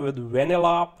himself with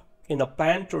Vanellope in a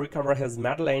plan to recover his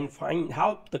medal and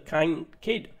help the kind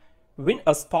kid win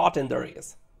a spot in the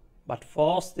race. But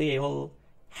first they will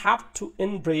have to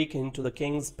break into the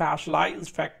king's specialized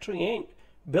factory and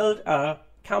build a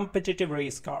competitive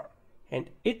race car. And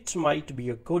it might be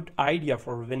a good idea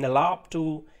for Vanellope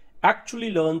to actually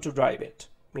learn to drive it.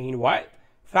 Meanwhile,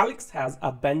 Felix has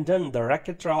abandoned the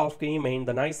Wreck-It Ralph game and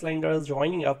the Icelanders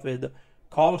joining up with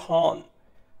Colquhoun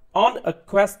on a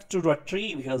quest to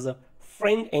retrieve his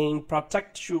friend and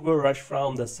protect Sugar Rush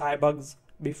from the cyborgs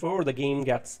before the game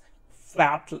gets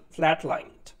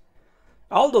flatlined.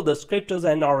 Although the script is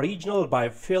an original by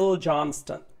Phil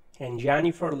Johnston and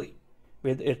Jennifer Lee,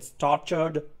 with its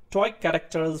tortured toy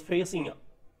characters facing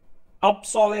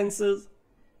obsolescence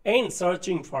and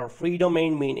searching for freedom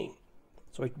and meaning,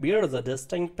 so it bears a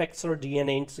distinct Pixar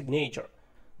DNA signature.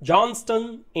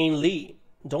 Johnston and Lee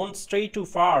don't stray too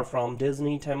far from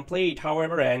Disney template,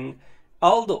 however, and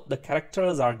although the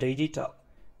characters are digital,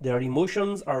 their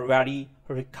emotions are very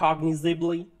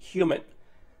recognizably human.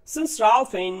 Since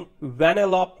Ralph and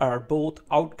Vanellope are both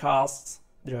outcasts,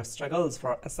 their struggles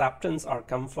for acceptance are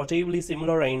comfortably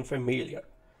similar and familiar.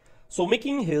 So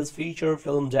making his feature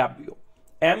film debut,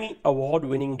 Emmy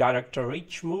Award-winning director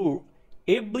Rich Moore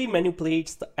ably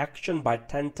manipulates the action by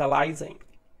tantalizing,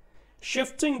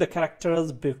 shifting the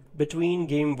characters between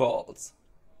game worlds,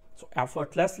 so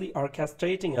effortlessly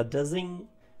orchestrating a dizzying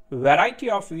variety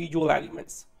of visual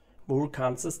elements. Moore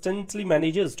consistently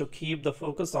manages to keep the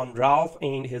focus on Ralph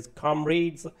and his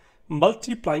comrades'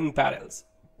 multiplying perils.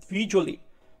 Visually,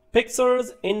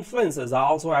 Pixar's influence is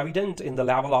also evident in the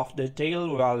level of detail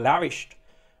lavished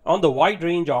on the wide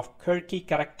range of quirky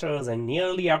characters and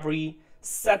nearly every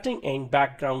setting and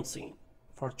background scene.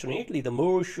 Fortunately, the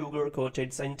more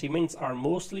sugar-coated sentiments are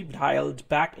mostly dialed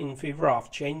back in favor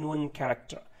of genuine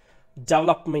character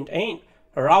development and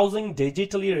arousing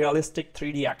digitally realistic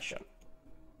 3D action.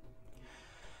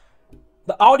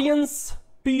 The audience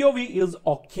POV is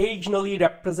occasionally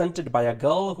represented by a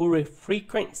girl who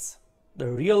frequents the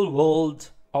real world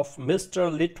of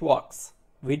Mr. Litwack's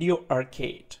video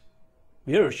arcade,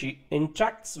 where she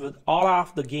interacts with all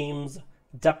of the games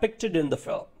depicted in the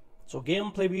film. So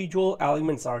gameplay visual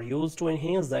elements are used to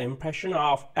enhance the impression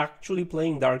of actually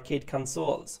playing the arcade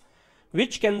consoles,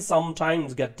 which can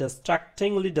sometimes get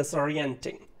distractingly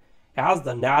disorienting as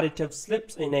the narrative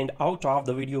slips in and out of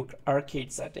the video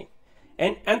arcade setting.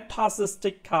 An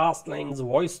enthusiastic cast lends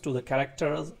voice to the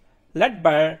characters, led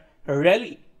by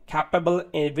Reilly, capable of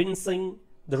evincing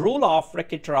the role of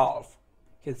Wreck-It Ralph.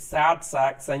 His sad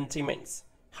sack sentiments,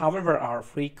 however, are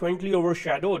frequently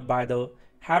overshadowed by the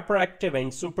hyperactive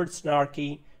and super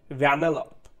snarky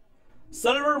Vanellope.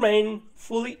 Silverman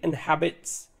fully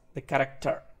inhabits the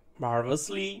character,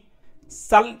 marvelously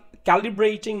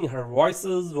calibrating her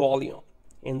voice's volume,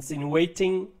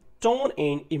 insinuating tone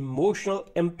and emotional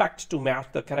impact to match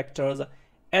the character's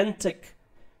antic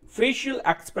facial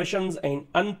expressions and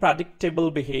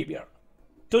unpredictable behavior.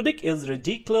 Tudyk is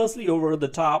ridiculously over the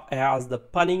top as the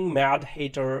punning Mad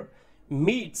Hatter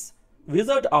meets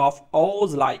Wizard of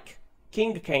Oz like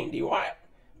King Candy, while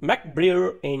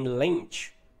McBrayer and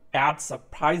Lynch add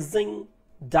surprising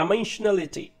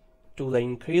dimensionality to the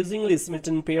increasingly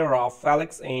smitten pair of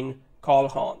Felix and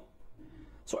Calhoun.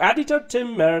 So editor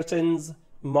Tim Mertens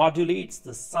modulates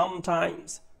the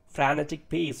sometimes frenetic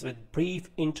pace with brief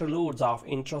interludes of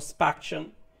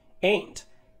introspection and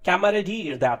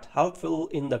camaraderie that helpful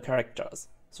in the characters.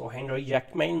 So Henry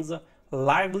Jackman's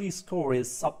lively score is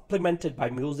supplemented by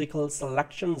musical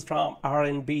selections from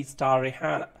R&B star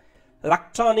Rihanna,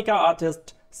 electronica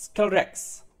artist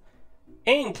Skrillex,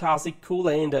 and classic Kool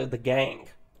and the Gang,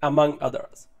 among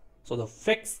others. So the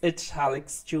Fix-It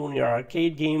Alex Jr.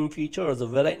 arcade game features a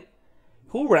villain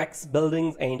who wrecks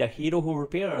buildings and a hero who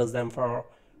repairs them for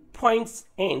points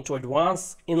and to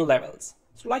advance in levels.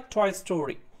 So like Toy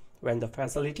Story, when the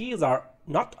facilities are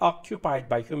not occupied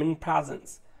by human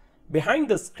presence, behind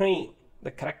the screen,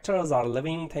 the characters are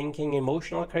living, thinking,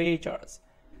 emotional creatures.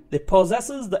 They possess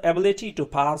the ability to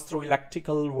pass through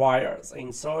electrical wires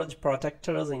and surge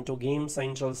protectors into Game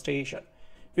Central Station,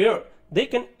 where they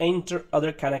can enter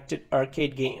other connected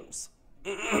arcade games.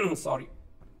 Sorry.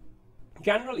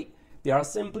 Generally, they are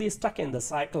simply stuck in the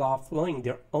cycle of flowing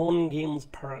their own games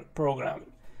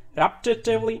programming,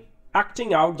 repetitively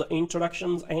acting out the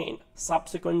introductions and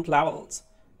subsequent levels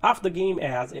of the game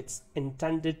as it's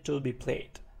intended to be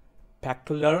played,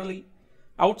 peculiarly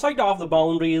outside of the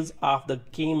boundaries of the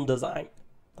game design.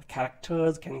 The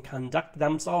characters can conduct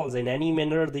themselves in any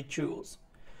manner they choose,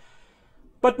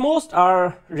 but most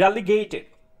are relegated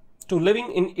to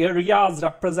living in areas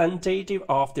representative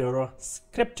of their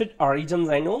scripted origins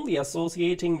and only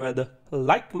associating with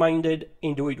like-minded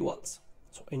individuals.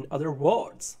 So in other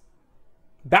words,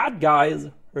 bad guys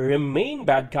remain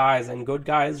bad guys and good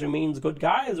guys remains good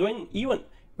guys even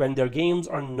when their games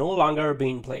are no longer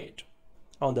being played.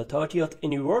 On the 30th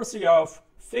anniversary of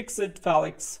Fix-It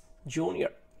Felix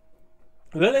Jr.,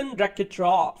 villain Wreck-It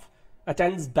Ralph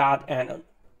attends Bad Anon,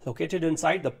 located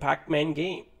inside the Pac-Man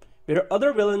game, where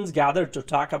other villains gather to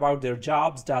talk about their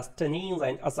jobs, destinies,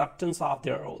 and acceptance of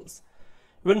their roles.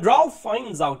 When Ralph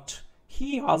finds out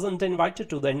he wasn't invited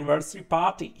to the anniversary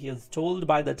party, he is told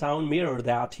by the town mayor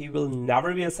that he will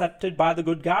never be accepted by the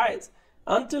good guys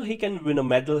until he can win a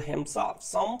medal himself,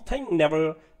 something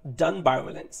never done by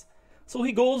villains. So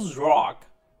he goes rogue,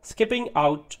 skipping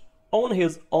out on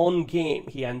his own game.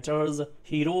 He enters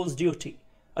Hero's Duty,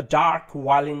 a dark,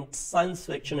 violent science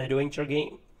fiction adventure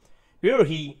game, where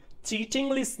he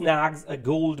cheatingly snags a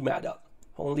gold medal,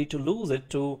 only to lose it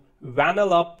to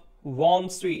Vanellope Von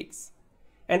Sweets,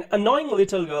 an annoying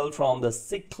little girl from the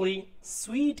sickly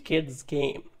Sweet Kids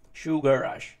game, Sugar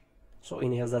Rush. So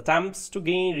in his attempts to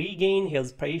regain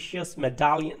his precious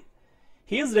medallion,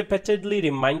 he is repeatedly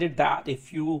reminded that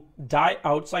if you die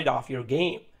outside of your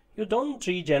game, you don't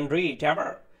regenerate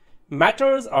ever.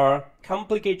 Matters are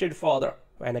complicated further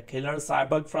when a killer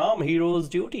cyborg from Hero's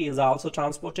Duty is also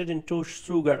transported into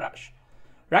Sugar Rush.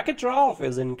 Wreck-It Ralph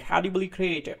is incredibly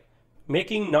creative,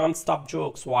 making non-stop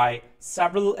jokes while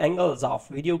several angles of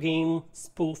video game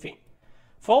spoofing,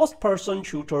 first-person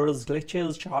shooters,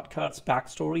 glitches, shortcuts,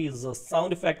 backstories,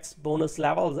 sound effects, bonus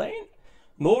levels, and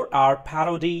more are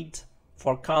parodied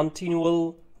for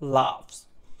continual laughs.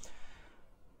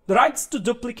 The rights to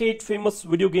duplicate famous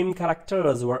video game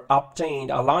characters were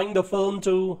obtained, allowing the film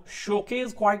to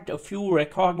showcase quite a few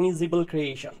recognizable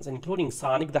creations, including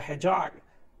Sonic the Hedgehog,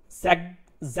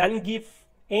 Zangief,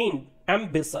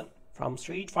 and Bison from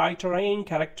Street Fighter and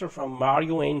character from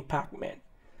Mario and Pac-Man.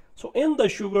 So in the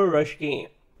Sugar Rush game,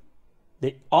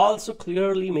 they also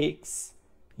clearly makes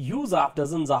use of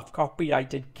dozens of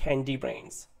copyrighted candy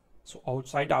brains. So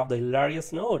outside of the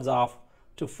hilarious nods of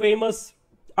to famous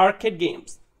arcade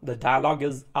games, the dialogue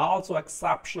is also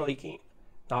exceptionally keen.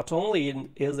 Not only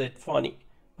is it funny,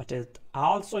 but it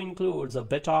also includes a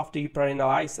bit of deeper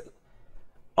analysis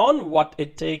on what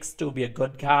it takes to be a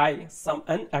good guy, some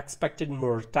unexpected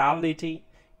mortality,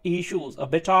 issues, a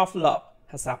bit of love,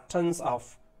 acceptance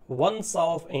of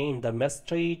oneself, and the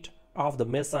mistreat of the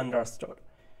misunderstood.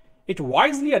 It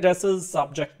wisely addresses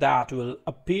subjects that will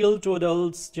appeal to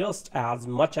adults just as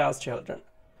much as children.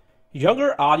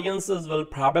 Younger audiences will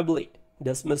probably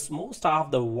dismiss most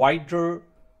of the wider,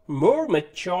 more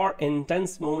mature,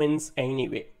 intense moments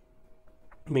anyway.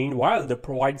 Meanwhile, they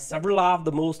provide several of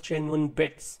the most genuine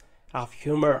bits of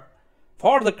humor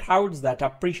for the crowds that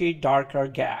appreciate darker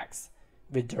gags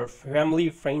with their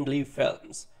family-friendly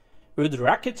films. With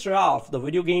Wreck-It Ralph, the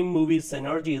video game movie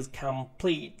synergy is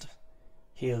complete.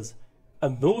 Here's a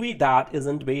movie that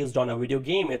isn't based on a video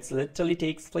game, it literally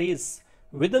takes place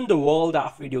within the world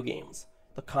of video games.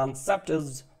 The concept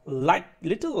is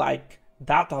little like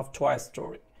that of Toy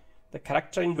Story. The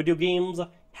characters in video games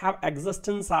have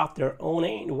existence of their own,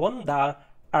 and when the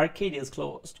arcade is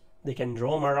closed, they can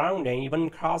roam around and even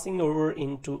crossing over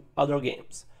into other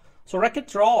games. So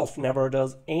Wreck-It Ralph never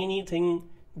does anything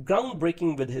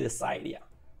groundbreaking with this idea,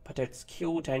 but it's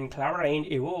cute and clever and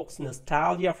evokes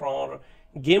nostalgia for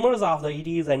gamers of the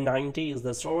 80s and 90s.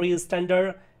 The story is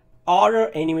tender,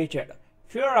 horror animated,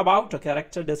 fear about a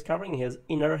character discovering his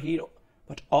inner hero,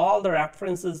 but all the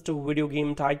references to video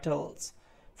game titles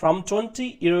from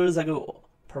 20 years ago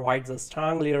provides a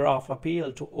strong layer of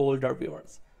appeal to older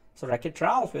viewers. So Wreck-It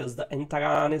Ralph is the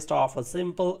antagonist of a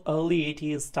simple early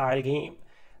 80s style game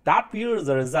that bears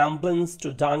a resemblance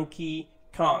to Donkey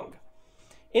Kong.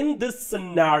 In this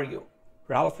scenario,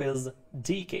 Ralph is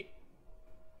DK,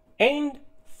 and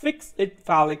Fix-It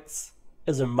Felix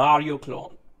is a Mario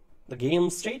clone. The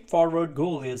game's straightforward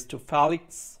goal is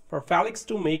for Felix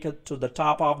to make it to the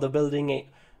top of the building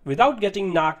without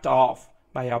getting knocked off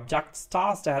by objects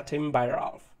tossed at him by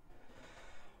Ralph.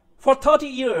 For 30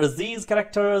 years, these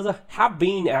characters have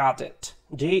been at it,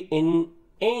 day in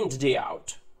and day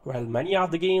out, while many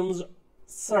of the games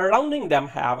surrounding them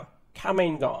have come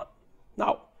and gone.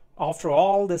 Now, after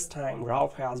all this time,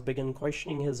 Ralph has begun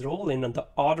questioning his role in the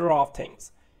order of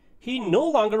things. He no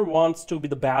longer wants to be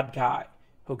the bad guy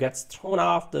who gets thrown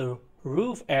off the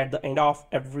roof at the end of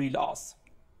every loss.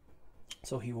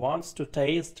 So he wants to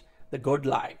taste the good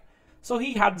life. So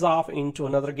he heads off into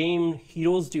another game,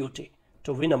 Hero's Duty,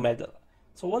 to win a medal.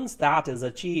 So once that is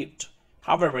achieved,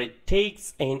 however, it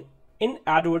takes an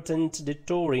inadvertent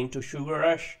detour into Sugar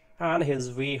Rush on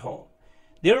his way home.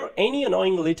 There, any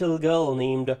annoying little girl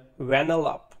named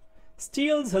Vanellope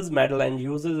steals his medal and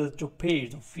uses it to pay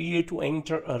the fee to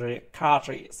enter a kart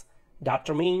race,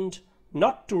 determined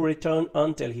not to return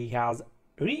until he has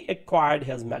reacquired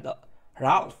his medal.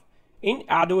 Ralph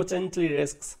inadvertently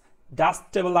risks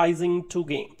destabilizing two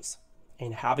games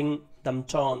and having them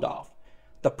turned off.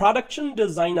 The production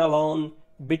design alone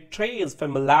betrays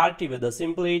familiarity with the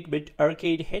simple 8-bit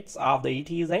arcade hits of the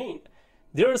 80s and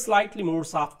their slightly more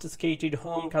sophisticated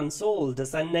home console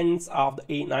descendants of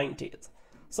the 90s.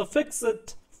 So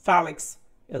Fix-It Felix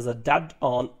is a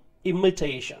dead-on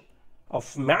imitation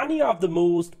of many of the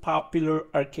most popular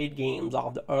arcade games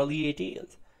of the early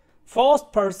 80s.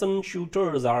 First-person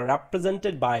shooters are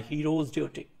represented by Hero's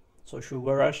Duty. So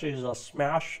Sugar Rush is a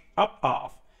smash-up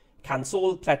of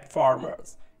console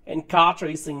platformers and kart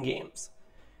racing games.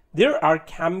 There are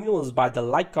cameos by the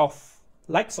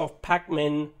likes of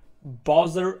Pac-Man,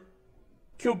 Bowser,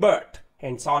 Qbert,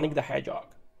 and Sonic the Hedgehog.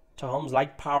 Terms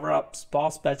like power-ups,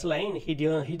 boss battle, and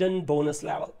hidden bonus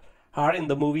level are in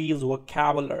the movie's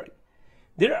vocabulary.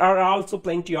 There are also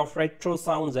plenty of retro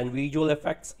sounds and visual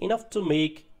effects, enough to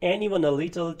make anyone a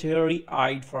little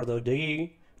teary-eyed for the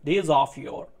days of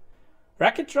yore.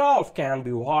 Wreck-It Ralph can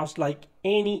be watched like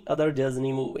any other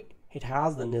Disney movie. It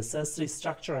has the necessary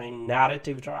structure and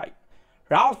narrative drive.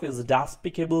 Ralph is a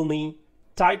despicable me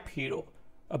type hero,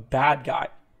 a bad guy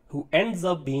who ends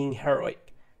up being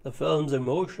heroic. The film's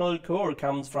emotional core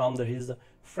comes from his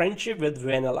friendship with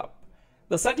Vanellope.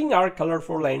 The settings are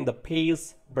colorful and the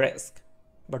pace brisk.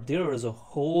 But there is a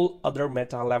whole other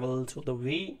meta level to the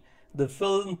way the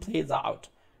film plays out.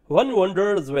 One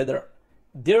wonders whether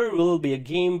there will be a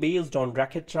game based on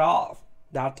Wreck-It Ralph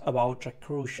that's about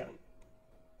recursion.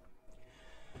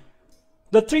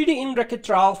 The 3D in Wreck-It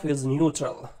Ralph is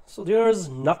neutral, so there's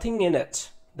nothing in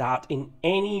it that in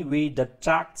any way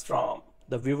detracts from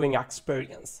the viewing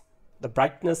experience. The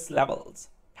brightness levels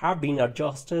have been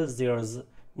adjusted, there's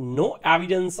no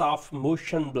evidence of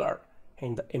motion blur,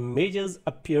 and the images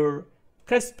appear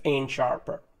crisp and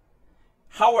sharper.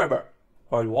 However,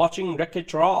 while watching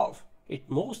Wreck-It Ralph, it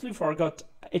mostly forgot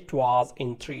it was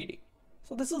in 3D.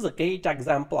 So this is a great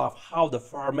example of how the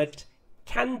format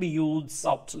can be used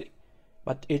subtly,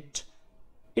 but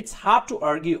it's hard to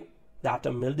argue that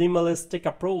a minimalistic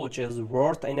approach is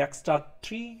worth an extra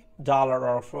 $3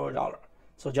 or $4.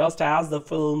 So just as the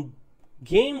film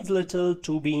gains little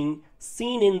to being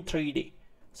seen in 3D,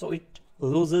 so it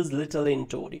loses little in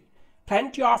 2D.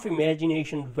 Plenty of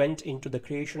imagination went into the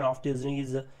creation of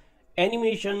Disney's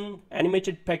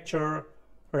animated picture.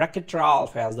 Wreck-It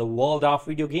Ralph, as the world of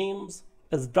video games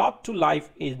is brought to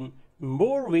life in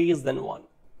more ways than one.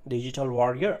 Digital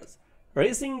warriors,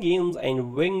 racing games,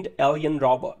 and winged alien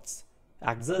robots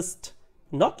exist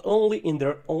not only in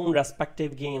their own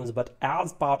respective games but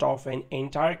as part of an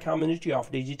entire community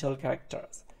of digital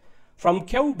characters. From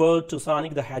Cowbird to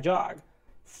Sonic the Hedgehog,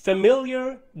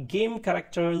 familiar game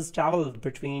characters travel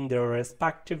between their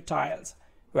respective tiles,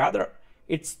 whether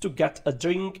it's to get a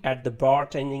drink at the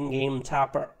bartending game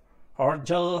tapper or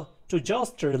to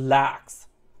just relax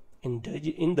in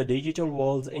the digital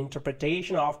world's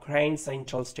interpretation of Grand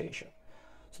Central Station.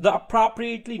 So the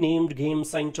appropriately named Game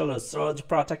Central is Surge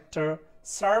Protector,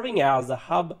 serving as the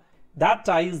hub that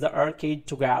ties the arcade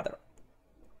together.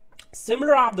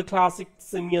 Similar of the classic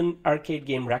simian arcade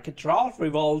game, Wreck-It Ralph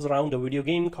revolves around a video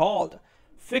game called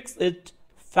Fix-It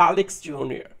Felix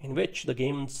Jr., in which the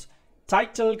game's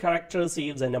title character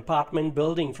saves an apartment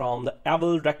building from the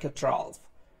evil Wreck-It Ralph.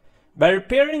 By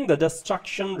repairing the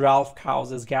destruction Ralph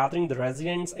causes, gathering the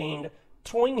residents and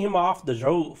throwing him off the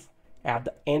roof at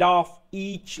the end of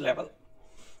each level.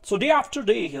 So day after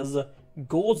day, his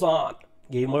goes on.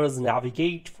 Gamers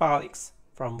navigate Felix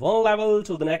from one level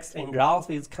to the next, and Ralph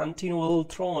is continually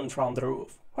thrown from the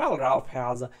roof. Well, Ralph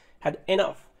has had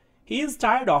enough. He is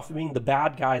tired of being the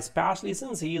bad guy, especially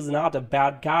since he is not a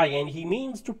bad guy, and he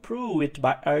means to prove it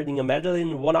by earning a medal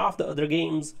in one of the other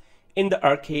games in the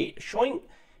arcade, showing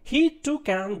he too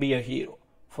can be a hero.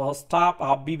 First stop,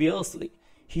 obviously,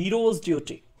 Hero's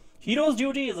Duty. Hero's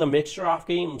Duty is a mixture of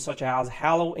games such as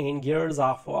Halo and Gears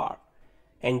of War,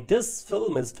 and this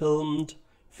film is filled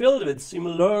with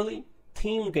similarly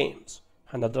themed games.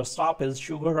 Another stop is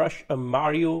Sugar Rush, a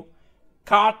Mario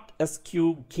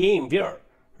Kart-esque game where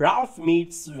Ralph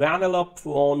meets Vanellope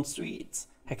on Sweets,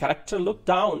 a character looked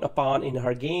down upon in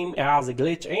her game as a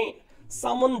glitch and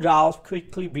someone Ralph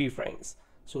quickly befriends.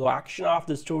 So the action of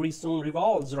the story soon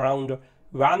revolves around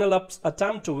Vanellope's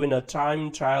attempt to win a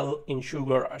time trial in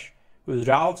Sugar Rush with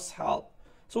Ralph's help,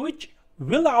 so which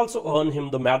will also earn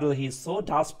him the medal he so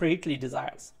desperately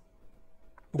desires.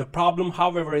 The problem,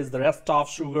 however, is the rest of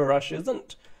Sugar Rush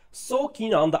isn't so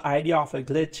keen on the idea of a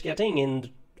glitch getting in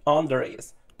on the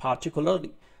race,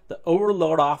 particularly the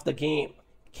overlord of the game,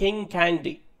 King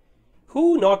Candy,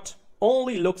 who not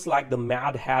only looks like the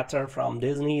Mad Hatter from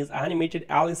Disney's animated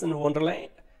Alice in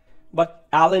Wonderland, but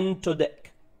Alan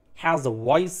Tudyk has the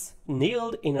voice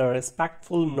nailed in a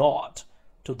respectful nod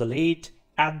to the late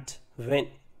Ed Wynn.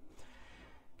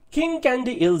 King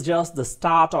Candy is just the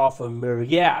start of a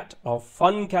myriad of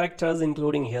fun characters,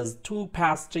 including his two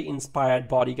pastry-inspired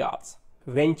bodyguards,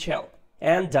 Winchell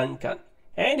and Duncan,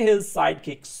 and his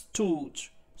sidekick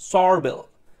Stooge, Sorbill.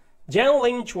 Jane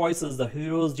Lynch voices the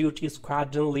Hero's Duty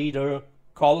Squadron leader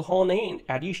Calhoun, and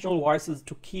additional voices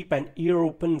to keep an ear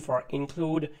open for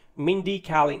include Mindy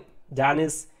Kaling,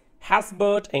 Dennis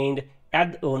Haysbert, and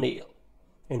Ed O'Neill.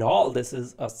 And all this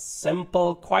is a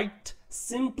quite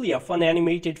simply a fun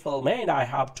animated film, and I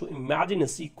have to imagine a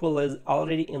sequel is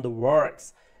already in the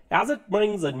works, as it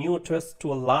brings a new twist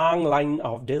to a long line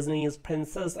of Disney's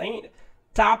princess and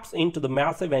taps into the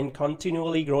massive and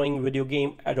continually growing video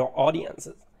game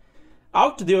audiences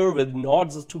out there with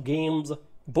nods to games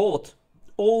both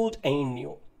old and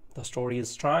new. The story is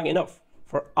strong enough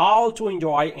for all to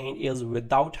enjoy and is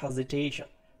without hesitation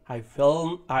a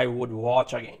film I would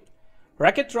watch again.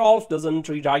 Wreck-It Ralph doesn't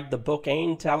rewrite the book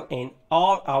and tell an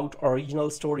all-out original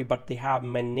story, but they have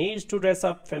managed to dress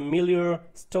up familiar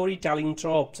storytelling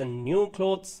tropes in new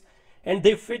clothes, and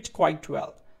they fit quite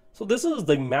well. So this is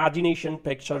the imagination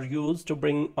picture used to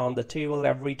bring on the table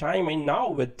every time, and now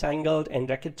with Tangled and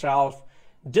Wreck-It Ralph,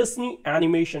 Disney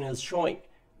Animation is showing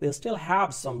they still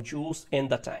have some juice in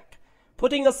the tank.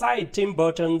 Putting aside Tim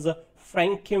Burton's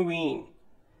Frankenweenie,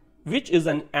 which is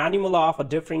an animal of a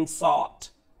different sort,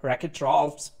 Wreck-It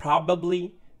Ralph's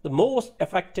probably the most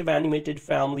effective animated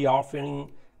family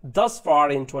offering thus far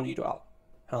in 2012.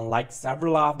 Unlike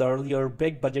several of the earlier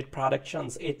big-budget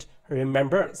productions, it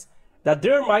remembers that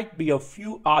there might be a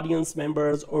few audience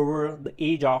members over the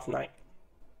age of 9.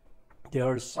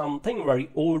 There's something very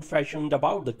old-fashioned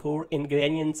about the core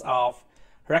ingredients of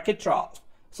Wreck-It Ralph,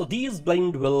 so these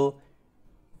blend well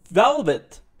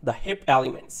with the hip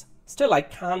elements. Still, I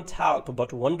can't help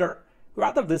but wonder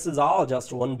whether this is all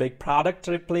just one big product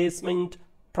placement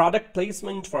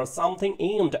for something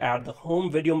aimed at the home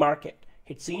video market,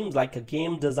 It seems like a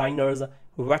game designer's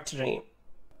wet dream.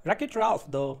 Wreck-It Ralph,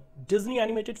 the Disney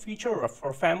animated feature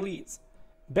for families,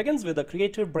 begins with a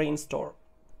creative brainstorm.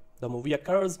 The movie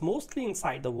occurs mostly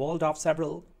inside the world of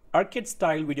several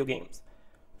arcade-style video games,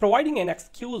 providing an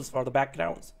excuse for the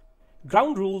backgrounds,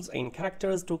 ground rules, and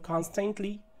characters to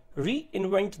constantly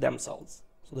reinvent themselves.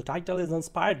 So the title is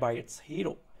inspired by its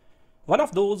hero, one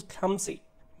of those clumsy,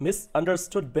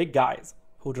 misunderstood big guys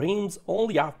who dreams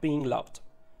only of being loved.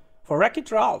 For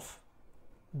Wreck-It Ralph,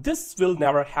 this will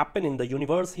never happen in the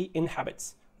universe he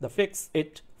inhabits, the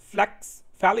Fix-It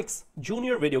Felix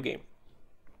Jr. video game.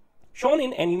 Shown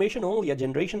in animation only a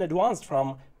generation advanced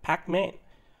from Pac-Man,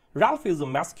 Ralph is a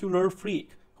muscular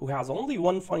freak who has only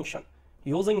one function,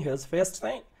 using his fist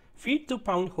and feet to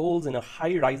pound holes in a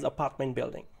high-rise apartment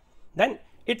building. Then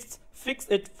it's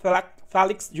Fix-It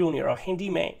Felix Jr., a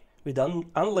handyman with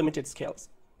unlimited skills,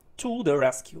 to the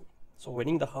rescue. So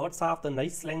winning the hearts of the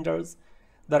Icelanders,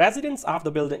 the residents of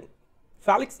the building.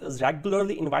 Felix is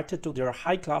regularly invited to their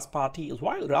high-class parties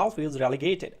while Ralph is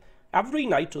relegated every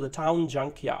night to the town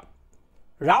junkyard.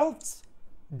 Ralph's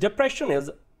depression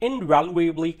is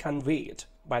invaluably conveyed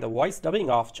by the voice dubbing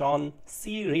of John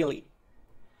C. Reilly,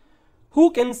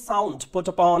 who can sound put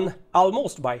upon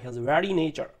almost by his very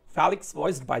nature. Felix,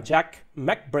 voiced by Jack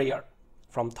McBrayer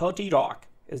from 30 Rock,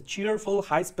 is cheerful,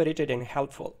 high-spirited, and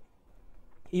helpful,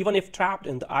 even if trapped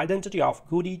in the identity of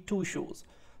Goody Two-Shoes.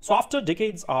 So after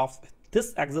decades of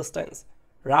this existence,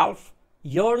 Ralph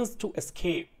yearns to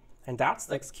escape, and that's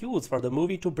the excuse for the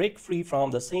movie to break free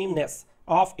from the sameness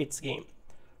of its game.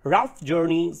 Ralph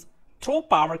journeys through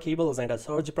power cables and a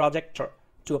surge projector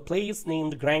to a place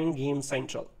named Grand Game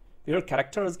Central, where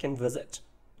characters can visit.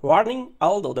 Warning,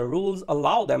 although the rules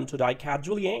allow them to die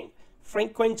casually and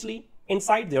frequently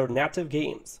inside their native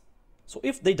games, so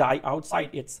if they die outside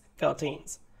its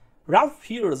curtains. Ralph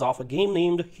hears of a game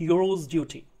named Hero's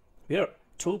Duty, where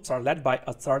troops are led by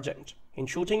a sergeant in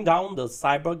shooting down the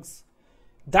cyborgs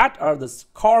that are the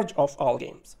scourge of all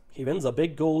games. He wins a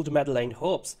big gold medal and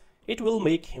hopes it will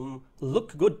make him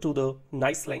look good to the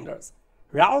Icelanders.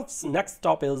 Ralph's next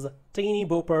stop is a teeny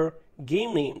bopper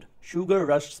game named Sugar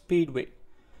Rush Speedway,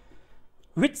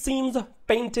 which seems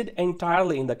painted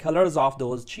entirely in the colors of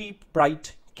those cheap,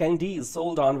 bright candies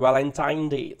sold on Valentine's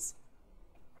Days.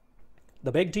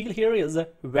 The big deal here is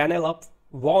Vanilla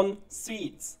Von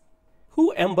Sweets,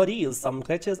 who embodies some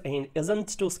glitches and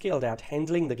isn't too skilled at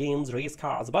handling the game's race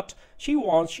cars, but she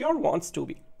sure wants to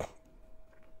be.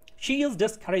 She is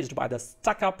discouraged by the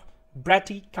stuck-up,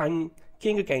 bratty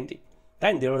King Candy.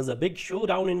 Then there is a big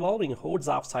showdown involving hordes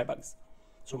of cyborgs.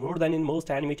 So more than in most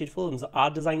animated films, the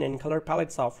art design and color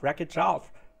palettes of Wreck-It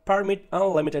Ralph permit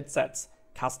unlimited sets,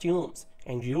 costumes,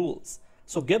 and rules,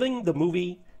 so giving the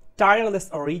movie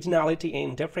tireless originality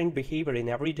and different behavior in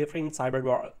every different cyber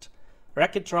world.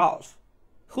 Wreck-It Ralph,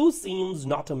 who seems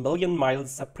not a million miles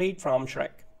separate from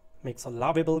Shrek, makes a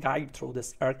lovable guide through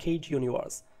this arcade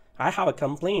universe. I have a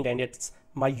complaint, and it's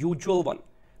my usual one.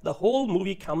 The whole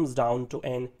movie comes down to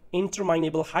an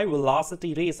interminable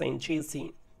high-velocity race and chase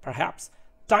scene, perhaps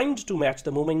timed to match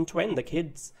the moment when the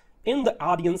kids in the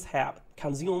audience have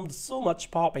consumed so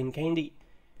much pop and candy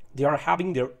they are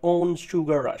having their own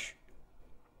sugar rush.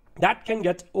 That can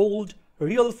get old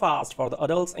real fast for the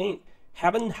adults, and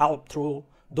heaven help through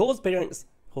those parents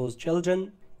whose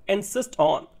children insist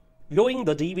on viewing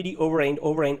the DVD over and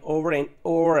over and over and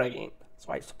over again.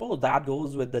 So I suppose that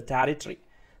goes with the territory.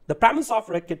 The premise of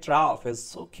Wreck-It Ralph is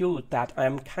so cute that I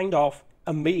am kind of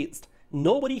amazed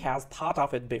nobody has thought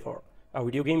of it before. A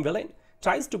video game villain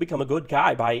tries to become a good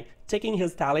guy by taking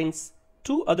his talents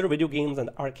to other video games in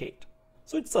the arcade.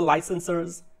 So it's a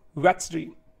licensor's wet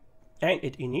dream, and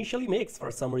it initially makes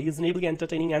for some reasonably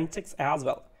entertaining antics as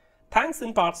well, thanks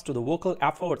in parts to the vocal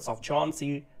efforts of John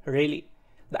C. Reilly.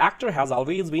 The actor has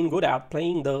always been good at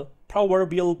playing the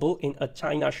proverbial bull in a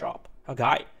china shop, a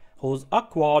guy whose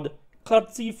awkward,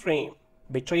 klutzy frame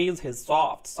betrays his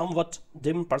soft, somewhat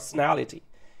dim personality.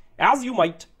 As you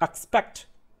might expect,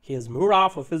 he is more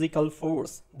of a physical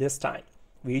force this time,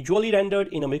 visually rendered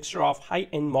in a mixture of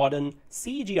high-end modern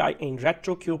CGI and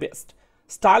retro-cubist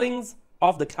stylings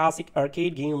of the classic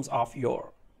arcade games of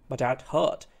yore. But at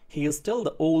heart, he is still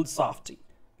the old softy.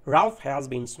 Ralph has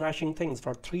been smashing things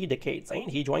for 3 decades,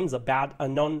 and he joins a bad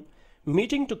unknown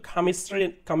meeting to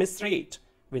commiserate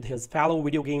with his fellow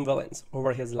video game villains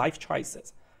over his life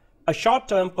choices. A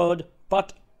short-tempered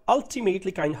but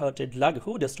ultimately kind-hearted lug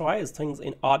who destroys things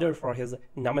in order for his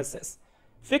nemesis,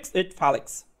 Fix-It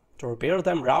Felix. To repair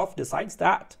them, Ralph decides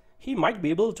that he might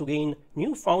be able to gain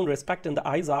newfound respect in the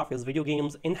eyes of his video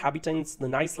game's inhabitants,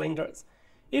 the Icelanders,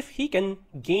 if he can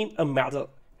gain a medal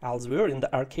elsewhere in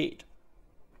the arcade.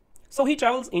 So he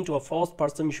travels into a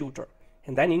first-person shooter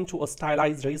and then into a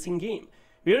stylized racing game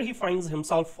where he finds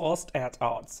himself first at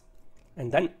odds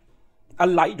and then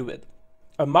allied with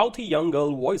a mouthy young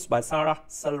girl voiced by Sarah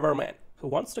Silverman who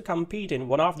wants to compete in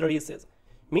one of the races.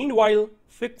 Meanwhile,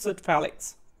 Fix-It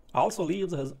Felix also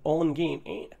leaves his own game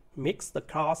and makes the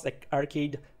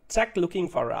cross-arcade tech looking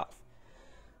for Ralph.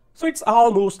 So it's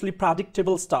all mostly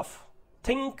predictable stuff.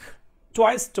 Think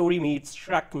Toy Story meets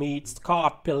Shrek meets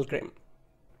Scott Pilgrim.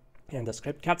 And the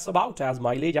script gets about as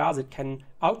mileage as it can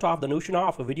out of the notion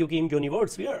of a video game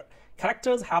universe where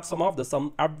characters have some of the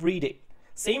same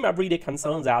everyday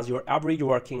concerns as your average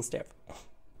working staff.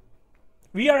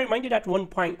 We are reminded at one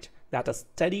point that a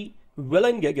steady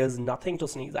villain gig is nothing to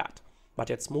sneeze at, but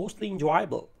it's mostly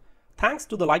enjoyable, thanks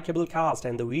to the likable cast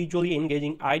and the visually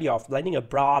engaging idea of blending a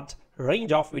broad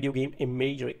range of video game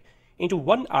imagery into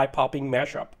one eye-popping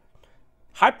mashup.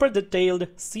 Hyper-detailed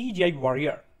CGI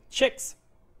warrior chicks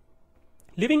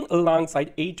living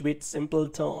alongside 8-bit simple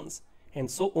tones, and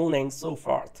so on and so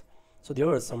forth. So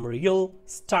there is some real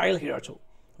style here too.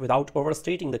 Without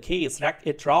overstating the case,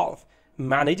 Wreck-It Ralph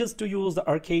manages to use the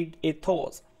arcade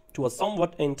ethos to a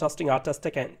somewhat interesting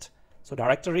artistic end. So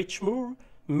director Rich Moore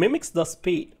mimics the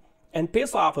speed and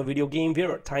pace of a video game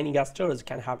where tiny gestures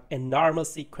can have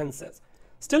enormous sequences.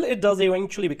 Still, it does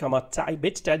eventually become a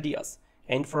bit tedious,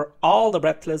 and for all the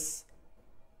breathless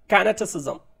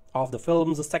kineticism of the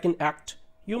film's second act,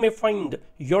 you may find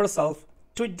yourself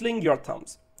twiddling your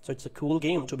thumbs. So it's a cool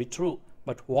game to be true,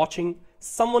 but watching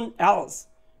someone else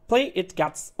play it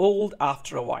gets old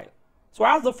after a while. So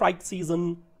as the fright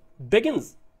season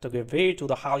begins to give way to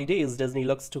the holidays, Disney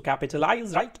looks to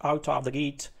capitalize right out of the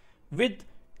gate with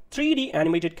 3D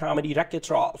animated comedy Wreck-It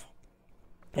Ralph,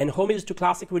 and homage to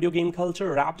classic video game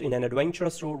culture wrapped in an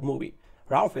adventurous road movie.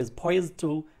 Ralph is poised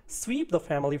to sweep the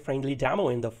family-friendly demo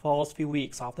in the first few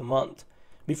weeks of the month,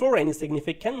 before any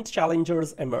significant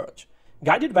challengers emerge.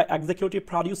 Guided by executive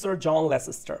producer John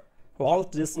Lasseter,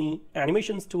 Walt Disney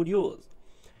Animation Studios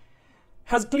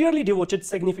has clearly devoted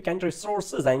significant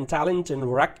resources and talent in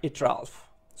Wreck-It Ralph.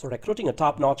 So recruiting a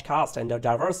top-notch cast and a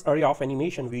diverse area of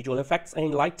animation, visual effects,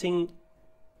 and lighting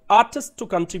artists to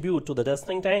contribute to the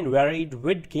distinct and varied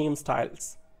with game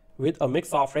styles, with a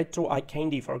mix of retro eye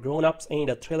candy for grown-ups and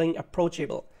a thrilling,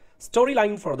 approachable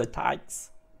storyline for the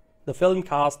tykes. The film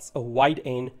casts a wide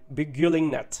and beguiling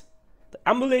net,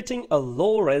 emulating a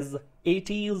low-res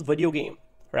 80s video game.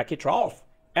 Wreck-It Ralph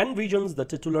envisions the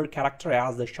titular character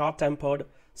as the short-tempered,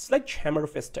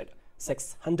 sledgehammer-fisted,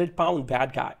 600-pound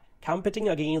bad guy competing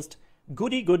against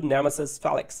goody-good nemesis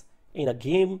Felix in a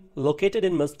game located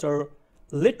in Mr.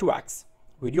 Litwack's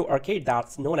video arcade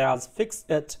that's known as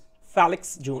Fix-It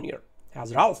Felix Jr.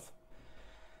 as Ralph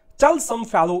tells some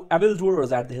fellow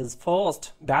evildoers at his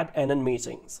first bad end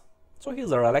meetings. So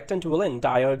he's a reluctant villain,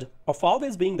 tired of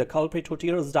always being the culprit who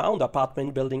tears down the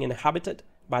apartment building inhabited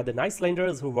by the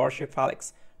Icelanders who worship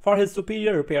Felix for his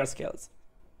superior repair skills.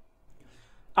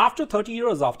 After 30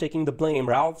 years of taking the blame,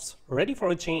 Ralph's ready for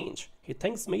a change. He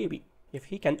thinks maybe if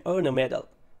he can earn a medal,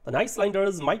 the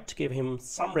Icelanders might give him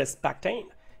some respect and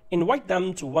invite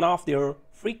them to one of their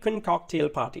frequent cocktail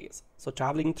parties. So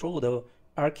traveling through the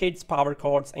arcade's power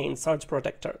cords and surge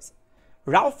protectors,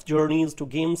 Ralph journeys to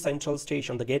Game Central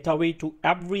Station, the gateway to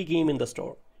every game in the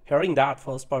store. Hearing that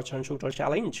first-person shooter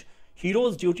challenge,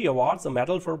 Hero's Duty awards a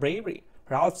medal for bravery.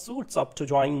 Ralph suits up to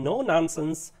join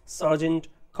no-nonsense Sergeant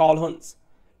Calhoun's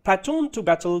platoon to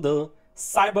battle the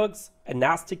cyborgs, a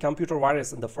nasty computer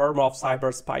virus in the form of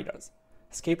cyber spiders.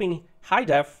 Escaping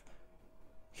high-def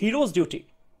Hero's Duty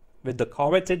with the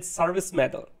coveted service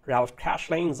medal, Ralph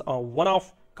crash lands on one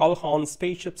of Calhoun's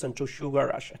spaceships into Sugar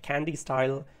Rush, a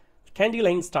Candy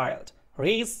Lane-styled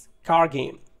race car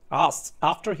game,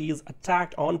 after he is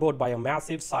attacked on board by a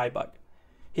massive cyborg.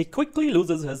 He quickly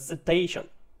loses his citation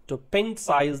to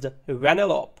pint-sized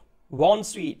Vanellope Von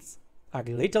Sweets, a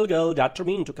little girl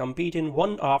determined to compete in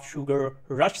one of Sugar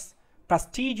Rush's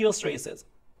prestigious races.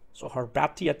 So her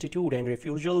bratty attitude and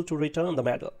refusal to return the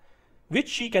medal, which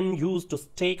she can use to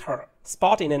stake her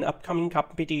spot in an upcoming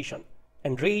competition,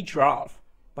 enrage Ralph,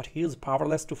 but he is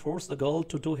powerless to force the girl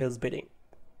to do his bidding.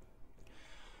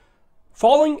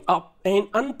 Following up an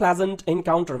unpleasant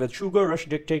encounter with Sugar Rush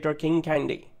dictator King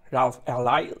Candy, Ralph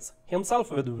allies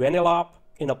himself with Vanellope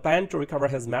in a plan to recover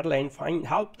his medal and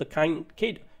help the kind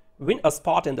kid win a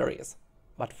spot in the race.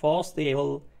 But first they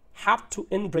will have to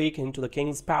break into the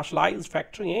king's specialized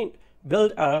factory and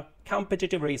build a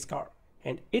competitive race car.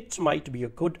 And it might be a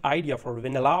good idea for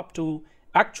Vanellope to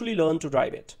actually learn to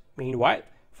drive it. Meanwhile,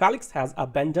 Felix has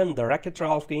abandoned the Wreck-It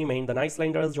Ralph game and the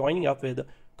Icelanders joining up with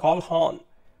Calhoun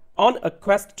on a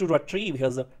quest to retrieve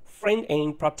his befriend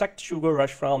and protect Sugar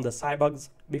Rush from the cyborgs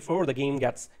before the game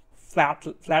gets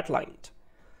flatlined.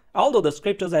 Although the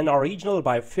script is an original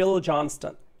by Phil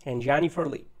Johnston and Jennifer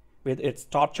Lee, with its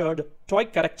tortured toy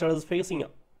characters facing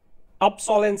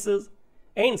obsolescence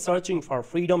and searching for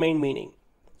freedom and meaning,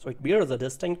 so it bears a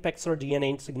distinct Pixar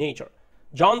DNA signature.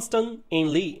 Johnston and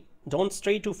Lee don't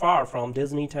stray too far from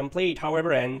Disney template,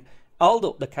 however, and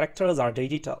although the characters are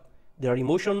digital, their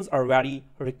emotions are very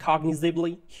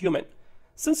recognizably human.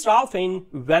 Since Ralph and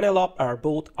Vanellope are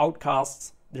both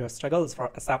outcasts, their struggles for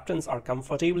acceptance are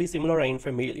comfortably similar and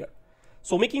familiar.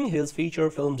 So making his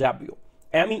feature film debut,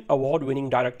 Emmy Award-winning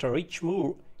director Rich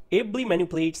Moore ably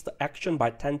manipulates the action by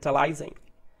tantalizing,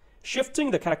 shifting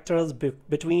the characters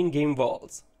between game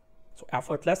worlds, so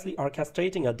effortlessly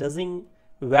orchestrating a dizzying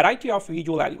variety of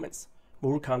visual elements.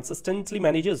 Moore consistently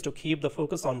manages to keep the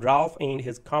focus on Ralph and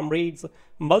his comrades'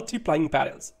 multiplying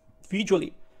perils.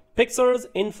 Visually, Pixar's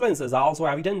influence is also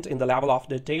evident in the level of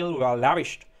detail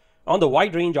lavished on the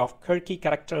wide range of quirky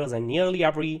characters and nearly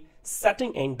every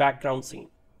setting and background scene.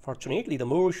 Fortunately, the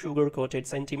more sugar-coated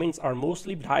sentiments are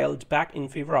mostly dialed back in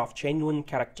favor of genuine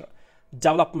character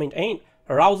development and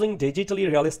arousing digitally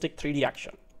realistic 3D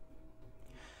action.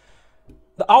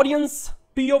 The audience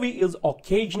POV is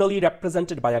occasionally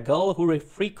represented by a girl who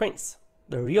frequents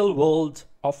the real world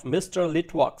of Mr.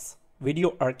 Litwack's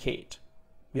video arcade,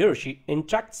 where she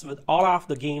interacts with all of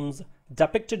the games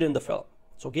depicted in the film.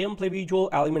 So gameplay visual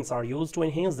elements are used to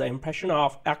enhance the impression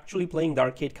of actually playing the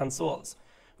arcade consoles,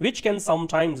 which can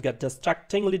sometimes get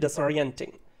distractingly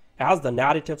disorienting as the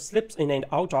narrative slips in and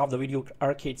out of the video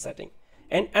arcade setting.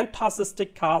 An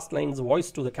enthusiastic cast lends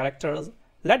voice to the characters,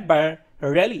 led by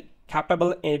Reilly,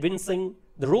 capable of evincing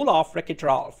the role of Wreck-It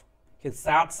Ralph. His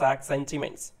sad sack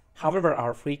sentiments, however,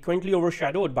 are frequently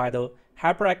overshadowed by the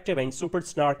hyperactive and super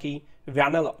snarky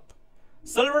Vanellope.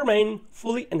 Silverman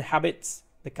fully inhabits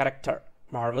the character,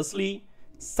 marvelously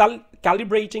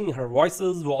calibrating her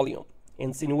voice's volume,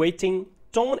 insinuating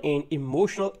tone and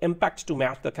emotional impact to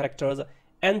match the character's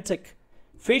antic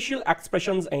facial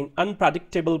expressions and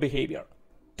unpredictable behavior.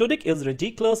 Tudyk is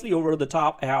ridiculously over the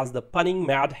top as the punning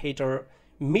Mad Hatter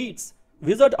meets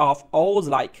Wizard of Oz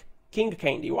like King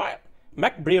Candy, while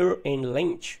McBrayer and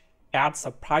Lynch add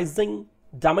surprising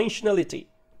dimensionality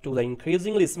to the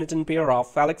increasingly smitten pair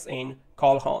of Felix and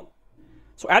Calhoun.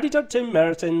 So editor Tim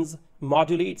Mertens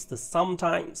modulates the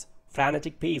sometimes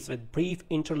frenetic pace with brief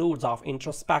interludes of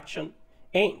introspection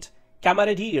and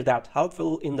camaraderie that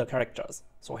helpful in the characters.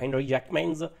 So Henry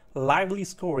Jackman's lively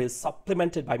score is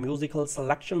supplemented by musical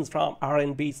selections from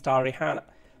R&B star Rihanna,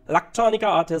 electronica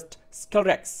artist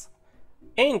Skrillex,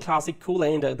 and classic Kool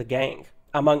and the Gang,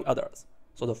 among others.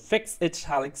 So the Fix-It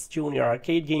Alex Jr.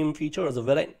 arcade game features a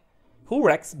villain who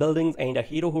wrecks buildings and a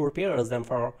hero who repairs them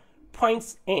for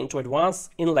points and to advance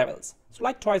in levels. So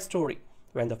like Toy Story,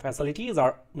 when the facilities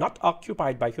are not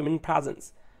occupied by human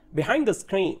presence, behind the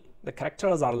screen, the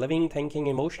characters are living, thinking,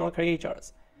 emotional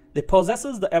creatures. They possess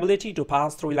the ability to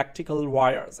pass through electrical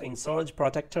wires and surge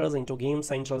projectors into Game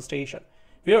Central Station,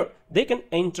 where they can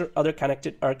enter other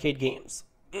connected arcade games.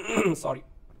 Sorry.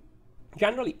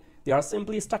 Generally, they are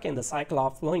simply stuck in the cycle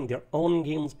of flowing their own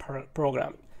games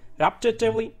programming,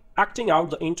 repetitively acting out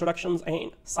the introductions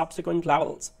and subsequent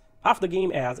levels of the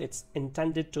game as it's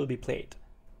intended to be played.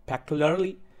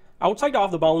 Peculiarly, outside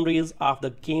of the boundaries of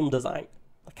the game design,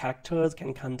 the characters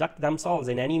can conduct themselves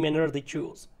in any manner they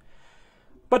choose.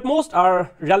 But most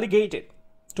are relegated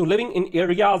to living in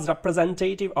areas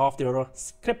representative of their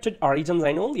scripted origins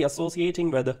and only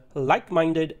associating with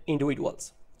like-minded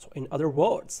individuals. So in other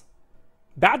words,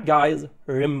 bad guys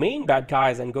remain bad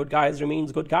guys and good guys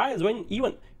remains good guys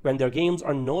even when their games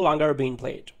are no longer being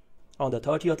played. On the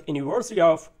 30th anniversary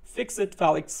of Fix-It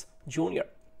Felix Jr.,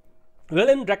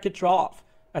 villain Wreck-It Ralph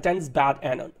attends Bad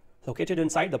Anon, located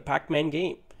inside the Pac-Man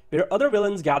game, where other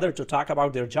villains gather to talk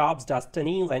about their jobs,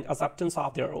 destinies, and acceptance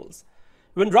of their roles.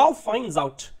 When Ralph finds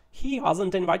out he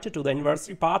wasn't invited to the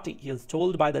anniversary party, he is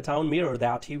told by the town mayor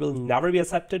that he will never be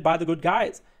accepted by the good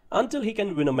guys until he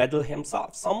can win a medal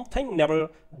himself, something never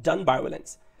done by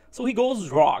villains. So he goes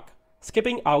rogue,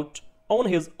 skipping out on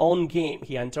his own game.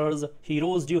 He enters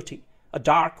Hero's Duty, a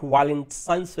dark, violent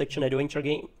science fiction adventure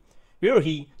game, where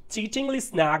he cheatingly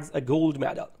snags a gold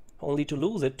medal, only to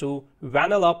lose it to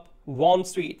Vanellope Von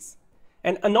Sweets,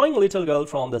 an annoying little girl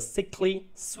from the sickly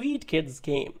Sweet Kids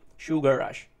game, Sugar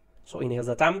Rush. So in his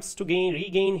attempts to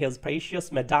regain his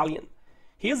precious medallion,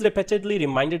 he is repeatedly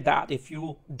reminded that if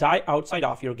you die outside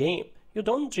of your game, you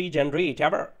don't regenerate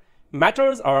ever.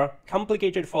 Matters are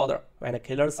complicated further when a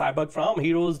killer cyborg from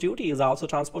Hero's Duty is also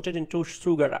transported into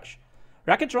Sugar Rush.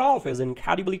 Wreck-It Ralph is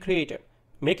incredibly creative,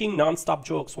 making non-stop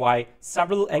jokes via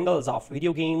several angles of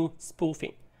video game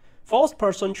spoofing.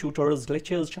 First-person shooters,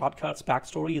 glitches, shortcuts,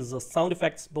 backstories, sound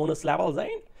effects, bonus levels,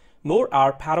 and more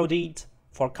are parodied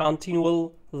for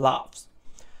continual laughs.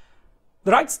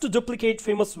 The rights to duplicate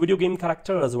famous video game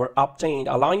characters were obtained,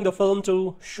 allowing the film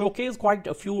to showcase quite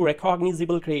a few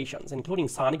recognizable creations, including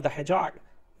Sonic the Hedgehog,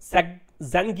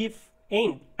 Zangief,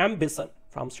 and Bison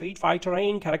from Street Fighter,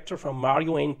 and character from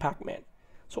Mario and Pac-Man.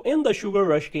 So in the Sugar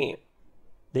Rush game,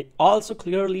 they also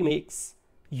clearly makes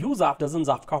use of dozens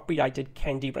of copyrighted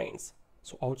candy brains.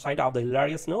 So outside of the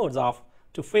hilarious nods of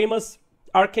to famous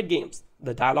arcade games,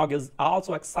 the dialogue is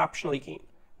also exceptionally keen.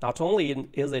 Not only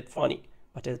is it funny,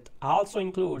 but it also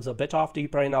includes a bit of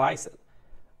deeper analysis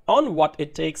on what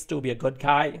it takes to be a good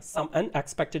guy, some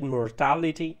unexpected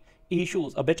mortality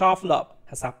issues, a bit of love,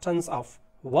 acceptance of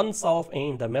oneself,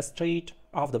 and the mistreat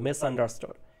of the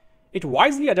misunderstood. It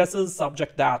wisely addresses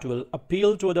subjects that will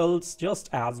appeal to adults just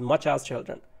as much as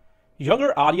children.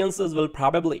 Younger audiences will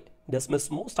probably dismiss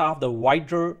most of the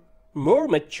wider, more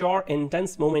mature,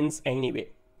 intense moments anyway.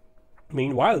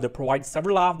 Meanwhile, they provide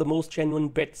several of the most genuine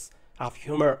bits of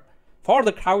humor for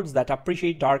the crowds that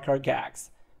appreciate darker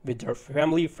gags with their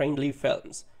family-friendly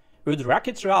films. With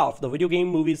Wreck-It Ralph, the video game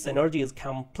movie's synergy is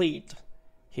complete.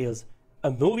 Here's a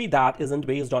movie that isn't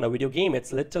based on a video game,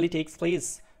 it literally takes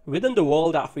place within the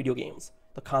world of video games.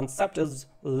 The concept is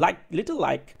little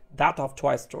like that of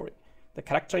Toy Story. The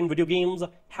characters in video games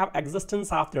have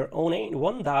existence of their own, and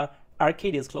when the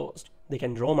arcade is closed, they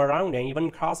can roam around and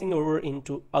even crossing over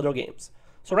into other games.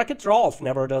 So Wreck-It Ralph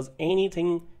never does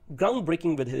anything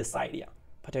groundbreaking with his idea,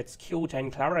 but it's cute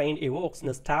and clever and evokes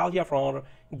nostalgia for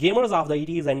gamers of the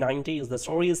 80s and 90s. The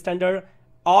story is tender,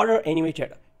 order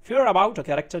animated, fear about a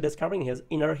character discovering his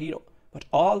inner hero, but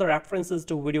all the references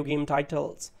to video game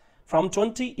titles from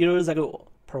 20 years ago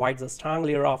provides a strong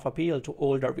layer of appeal to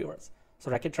older viewers. So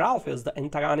Wreck-It Ralph is the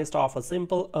antagonist of a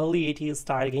simple early 80s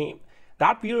style game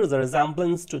that bears a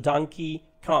resemblance to Donkey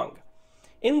Kong.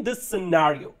 In this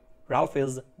scenario, Ralph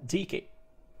is DK,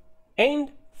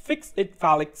 and Fix-It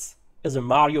Felix is a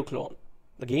Mario clone.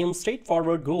 The game's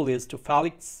straightforward goal is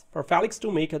for Felix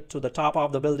to make it to the top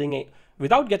of the building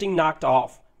without getting knocked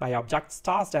off by objects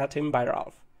tossed at him by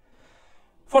Ralph.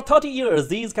 For 30 years,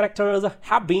 these characters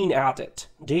have been at it,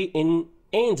 day in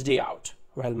and day out,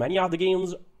 while many of the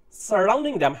games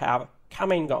surrounding them have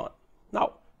come and gone.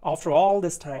 Now, after all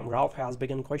this time, Ralph has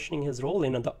begun questioning his role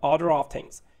in the order of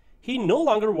things. He no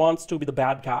longer wants to be the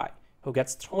bad guy who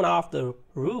gets thrown off the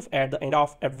roof at the end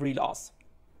of every loss.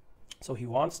 So he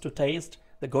wants to taste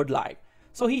the good life.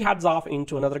 So he heads off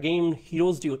into another game,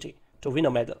 Hero's Duty, to win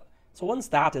a medal. So once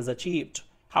that is achieved,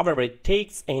 however, it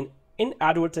takes an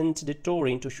inadvertent detour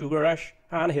into Sugar Rush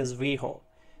on his way home.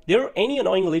 There, any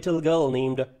annoying little girl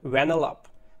named Vanellope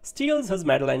steals his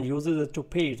medal and uses it to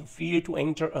pay the fee to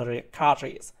enter a kart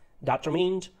race,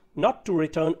 determined not to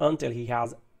return until he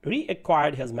has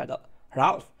reacquired his medal.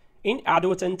 Ralph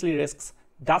inadvertently risks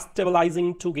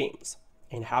destabilizing two games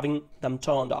and having them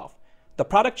turned off. The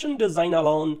production design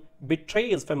alone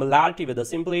betrays familiarity with the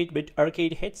simple 8-bit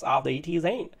arcade hits of the 80s,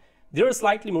 and their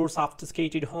slightly more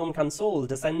sophisticated home console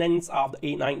descendants of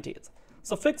the 90s.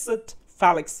 So Fix-It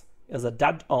Felix is a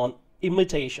dead-on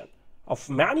imitation of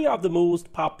many of the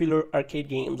most popular arcade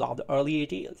games of the early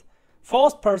 80s.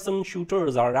 First-person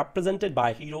shooters are represented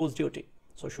by Hero's Duty.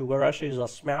 So Sugar Rush is a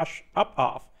smash-up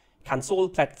of console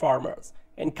platformers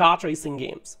and kart racing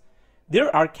games.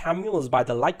 There are cameos by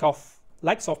the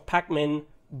likes of Pac-Man,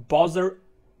 Bowser,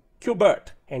 Qbert,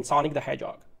 and Sonic the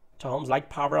Hedgehog. Terms like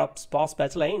power-ups, boss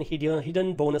battle, and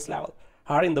hidden bonus level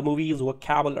are in the movie's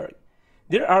vocabulary.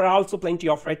 There are also plenty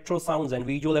of retro sounds and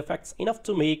visual effects, enough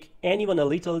to make anyone a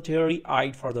little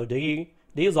teary-eyed for the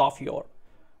days of yore.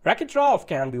 Wreck-It Ralph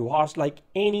can be watched like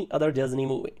any other Disney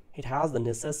movie. It has the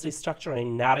necessary structure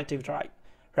and narrative drive.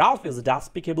 Ralph is a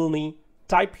despicable me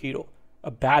type hero,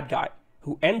 a bad guy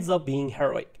who ends up being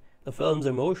heroic. The film's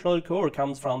emotional core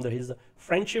comes from his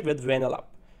friendship with Vanellope.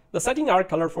 The settings are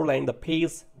colorful and the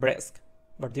pace brisk,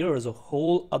 but there is a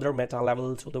whole other meta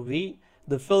level to the way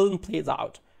the film plays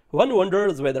out. One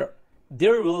wonders whether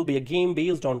there will be a game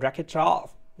based on Wreck-It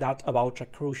Ralph that's about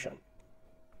recruitment.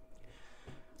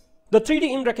 The 3D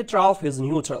in Wreck-It Ralph is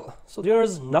neutral, so there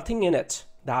is nothing in it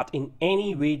that in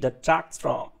any way detracts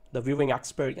from the viewing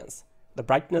experience. The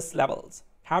brightness levels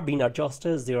have been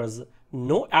adjusted, there is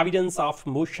no evidence of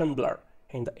motion blur,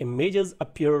 and the images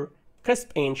appear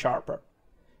crisp and sharper.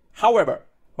 However,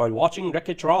 while watching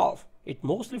Wreck-It Ralph, it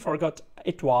mostly forgot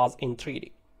it was in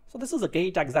 3D. So this is a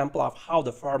great example of how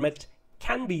the format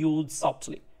can be used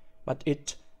subtly, but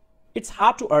it's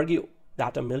hard to argue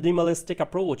that a minimalistic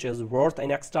approach is worth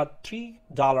an extra $3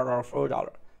 or $4.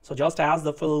 So just as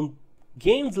the film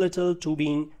gains little to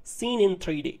being seen in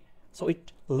 3D, so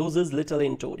it loses little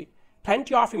in 2D.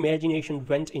 Plenty of imagination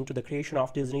went into the creation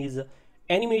of Disney's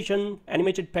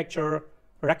animated picture.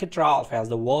 Wreck-It Ralph, as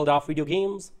the world of video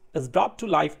games, is brought to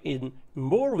life in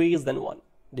more ways than one.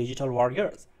 Digital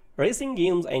warriors, racing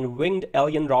games, and winged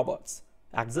alien robots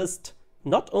exist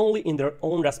not only in their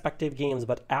own respective games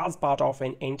but as part of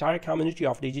an entire community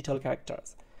of digital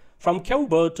characters. From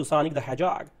Cowbird to Sonic the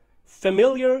Hedgehog,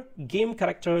 familiar game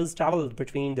characters travel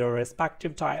between their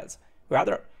respective tiles,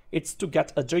 whether it's to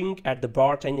get a drink at the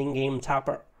bartending game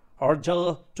Tapper or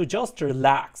to just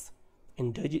relax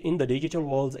in the digital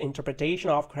world's interpretation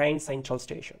of Grand Central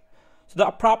Station. So the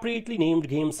appropriately named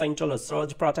Game Central is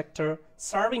Surge Protector,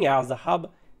 serving as the hub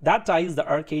that ties the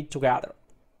arcade together.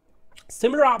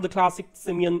 Similar of the classic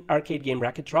Simian arcade game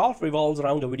Wreck-It Ralph revolves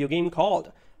around a video game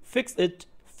called Fix-It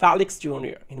Felix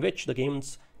Jr., in which the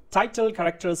game's title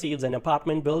character saves an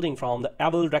apartment building from the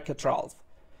evil Wreck-It Ralph.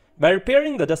 By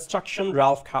repairing the destruction,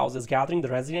 Ralph causes gathering the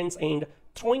residents and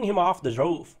throwing him off the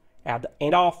roof at the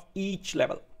end of each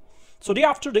level. So day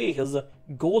after day, his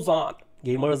goes on.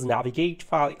 Gamers navigate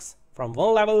Felix from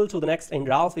one level to the next, and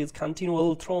Ralph is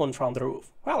continually thrown from the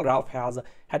roof. Well, Ralph has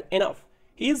had enough.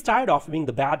 He is tired of being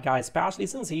the bad guy, especially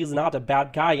since he is not a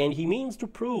bad guy, and he means to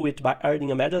prove it by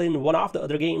earning a medal in one of the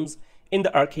other games in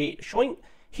the arcade, showing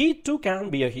he too can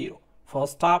be a hero.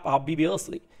 First stop,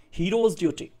 obviously, Hero's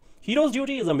Duty. Hero's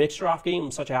Duty is a mixture of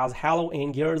games such as Halo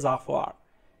and Gears of War,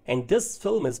 and this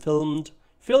film is filled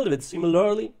with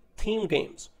similarly themed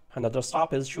games. Another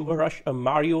stop is Sugar Rush, a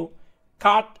Mario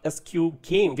Kart-esque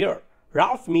game where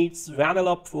Ralph meets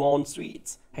Vanellope on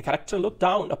Sweets, a character looked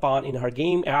down upon in her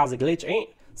game as a glitch and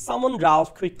someone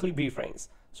Ralph quickly befriends.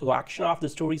 So the action of the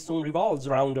story soon revolves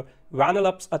around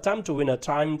Vanellope's attempt to win a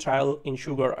time trial in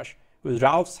Sugar Rush with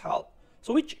Ralph's help,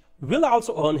 so which will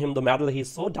also earn him the medal he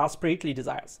so desperately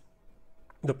desires.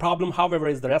 The problem, however,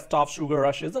 is the rest of Sugar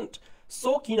Rush isn't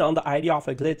so keen on the idea of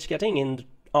a glitch getting in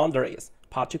on the race,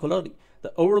 particularly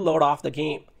the overlord of the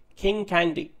game, King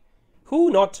Candy,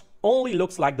 who not only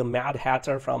looks like the Mad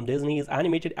Hatter from Disney's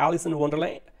animated Alice in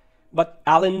Wonderland, but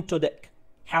Alan Tudyk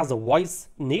has a voice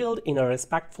nailed in a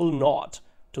respectful nod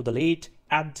to the late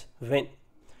Ed Wynn.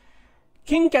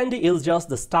 King Candy is just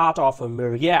the start of a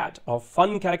myriad of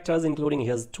fun characters, including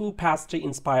his two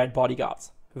pastry-inspired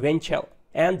bodyguards, Winchell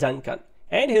and Duncan,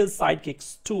 and his sidekick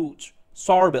Stooge,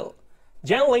 Sorbill.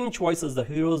 Jane Lynch voices the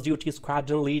Hero's Duty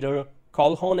Squadron leader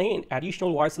Calhoun, and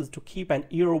additional voices to keep an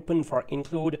ear open for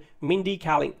include Mindy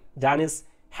Kaling, Dennis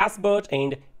Haysbert,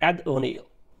 and Ed O'Neill.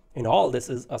 And all this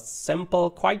is a simple,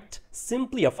 quite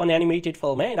simply a fun animated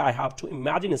film, and I have to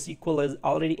imagine a sequel is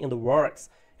already in the works,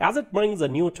 as it brings a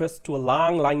new twist to a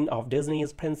long line of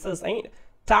Disney's princess and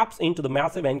taps into the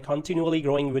massive and continually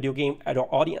growing video game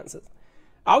audiences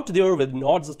out there with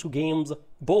nods to games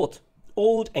both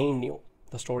old and new.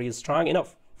 The story is strong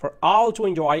enough for all to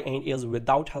enjoy and is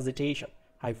without hesitation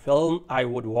a film I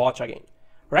would watch again.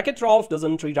 Wreck-It Ralph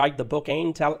doesn't rewrite the book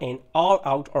and tell an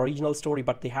all-out original story,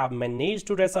 but they have managed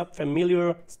to dress up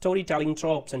familiar storytelling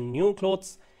tropes in new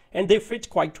clothes, and they fit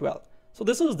quite well. So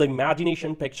this is the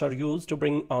imagination picture used to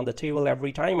bring on the table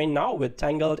every time, and now with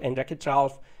Tangled and Wreck-It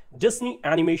Ralph, Disney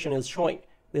Animation is showing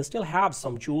they still have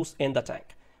some juice in the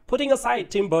tank. Putting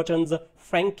aside Tim Burton's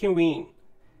Frankenweenie,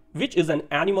 which is an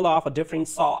animal of a different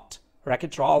sort,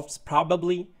 Wreck-It Ralph's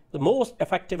probably the most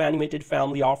effective animated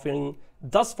family offering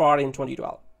thus far in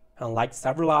 2012. Unlike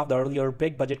several of the earlier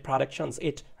big-budget productions,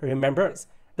 it remembers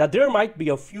that there might be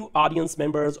a few audience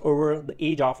members over the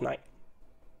age of 9.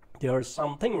 There's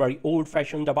something very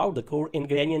old-fashioned about the core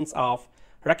ingredients of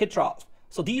Wreck-It Ralph,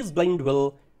 so these blend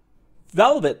well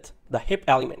with the hip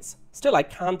elements. Still, I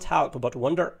can't help but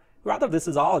wonder whether this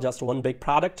is all just one big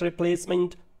product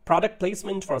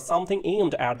placement for something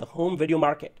aimed at the home video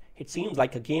market. It seems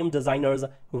like a game designer's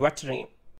wet dream.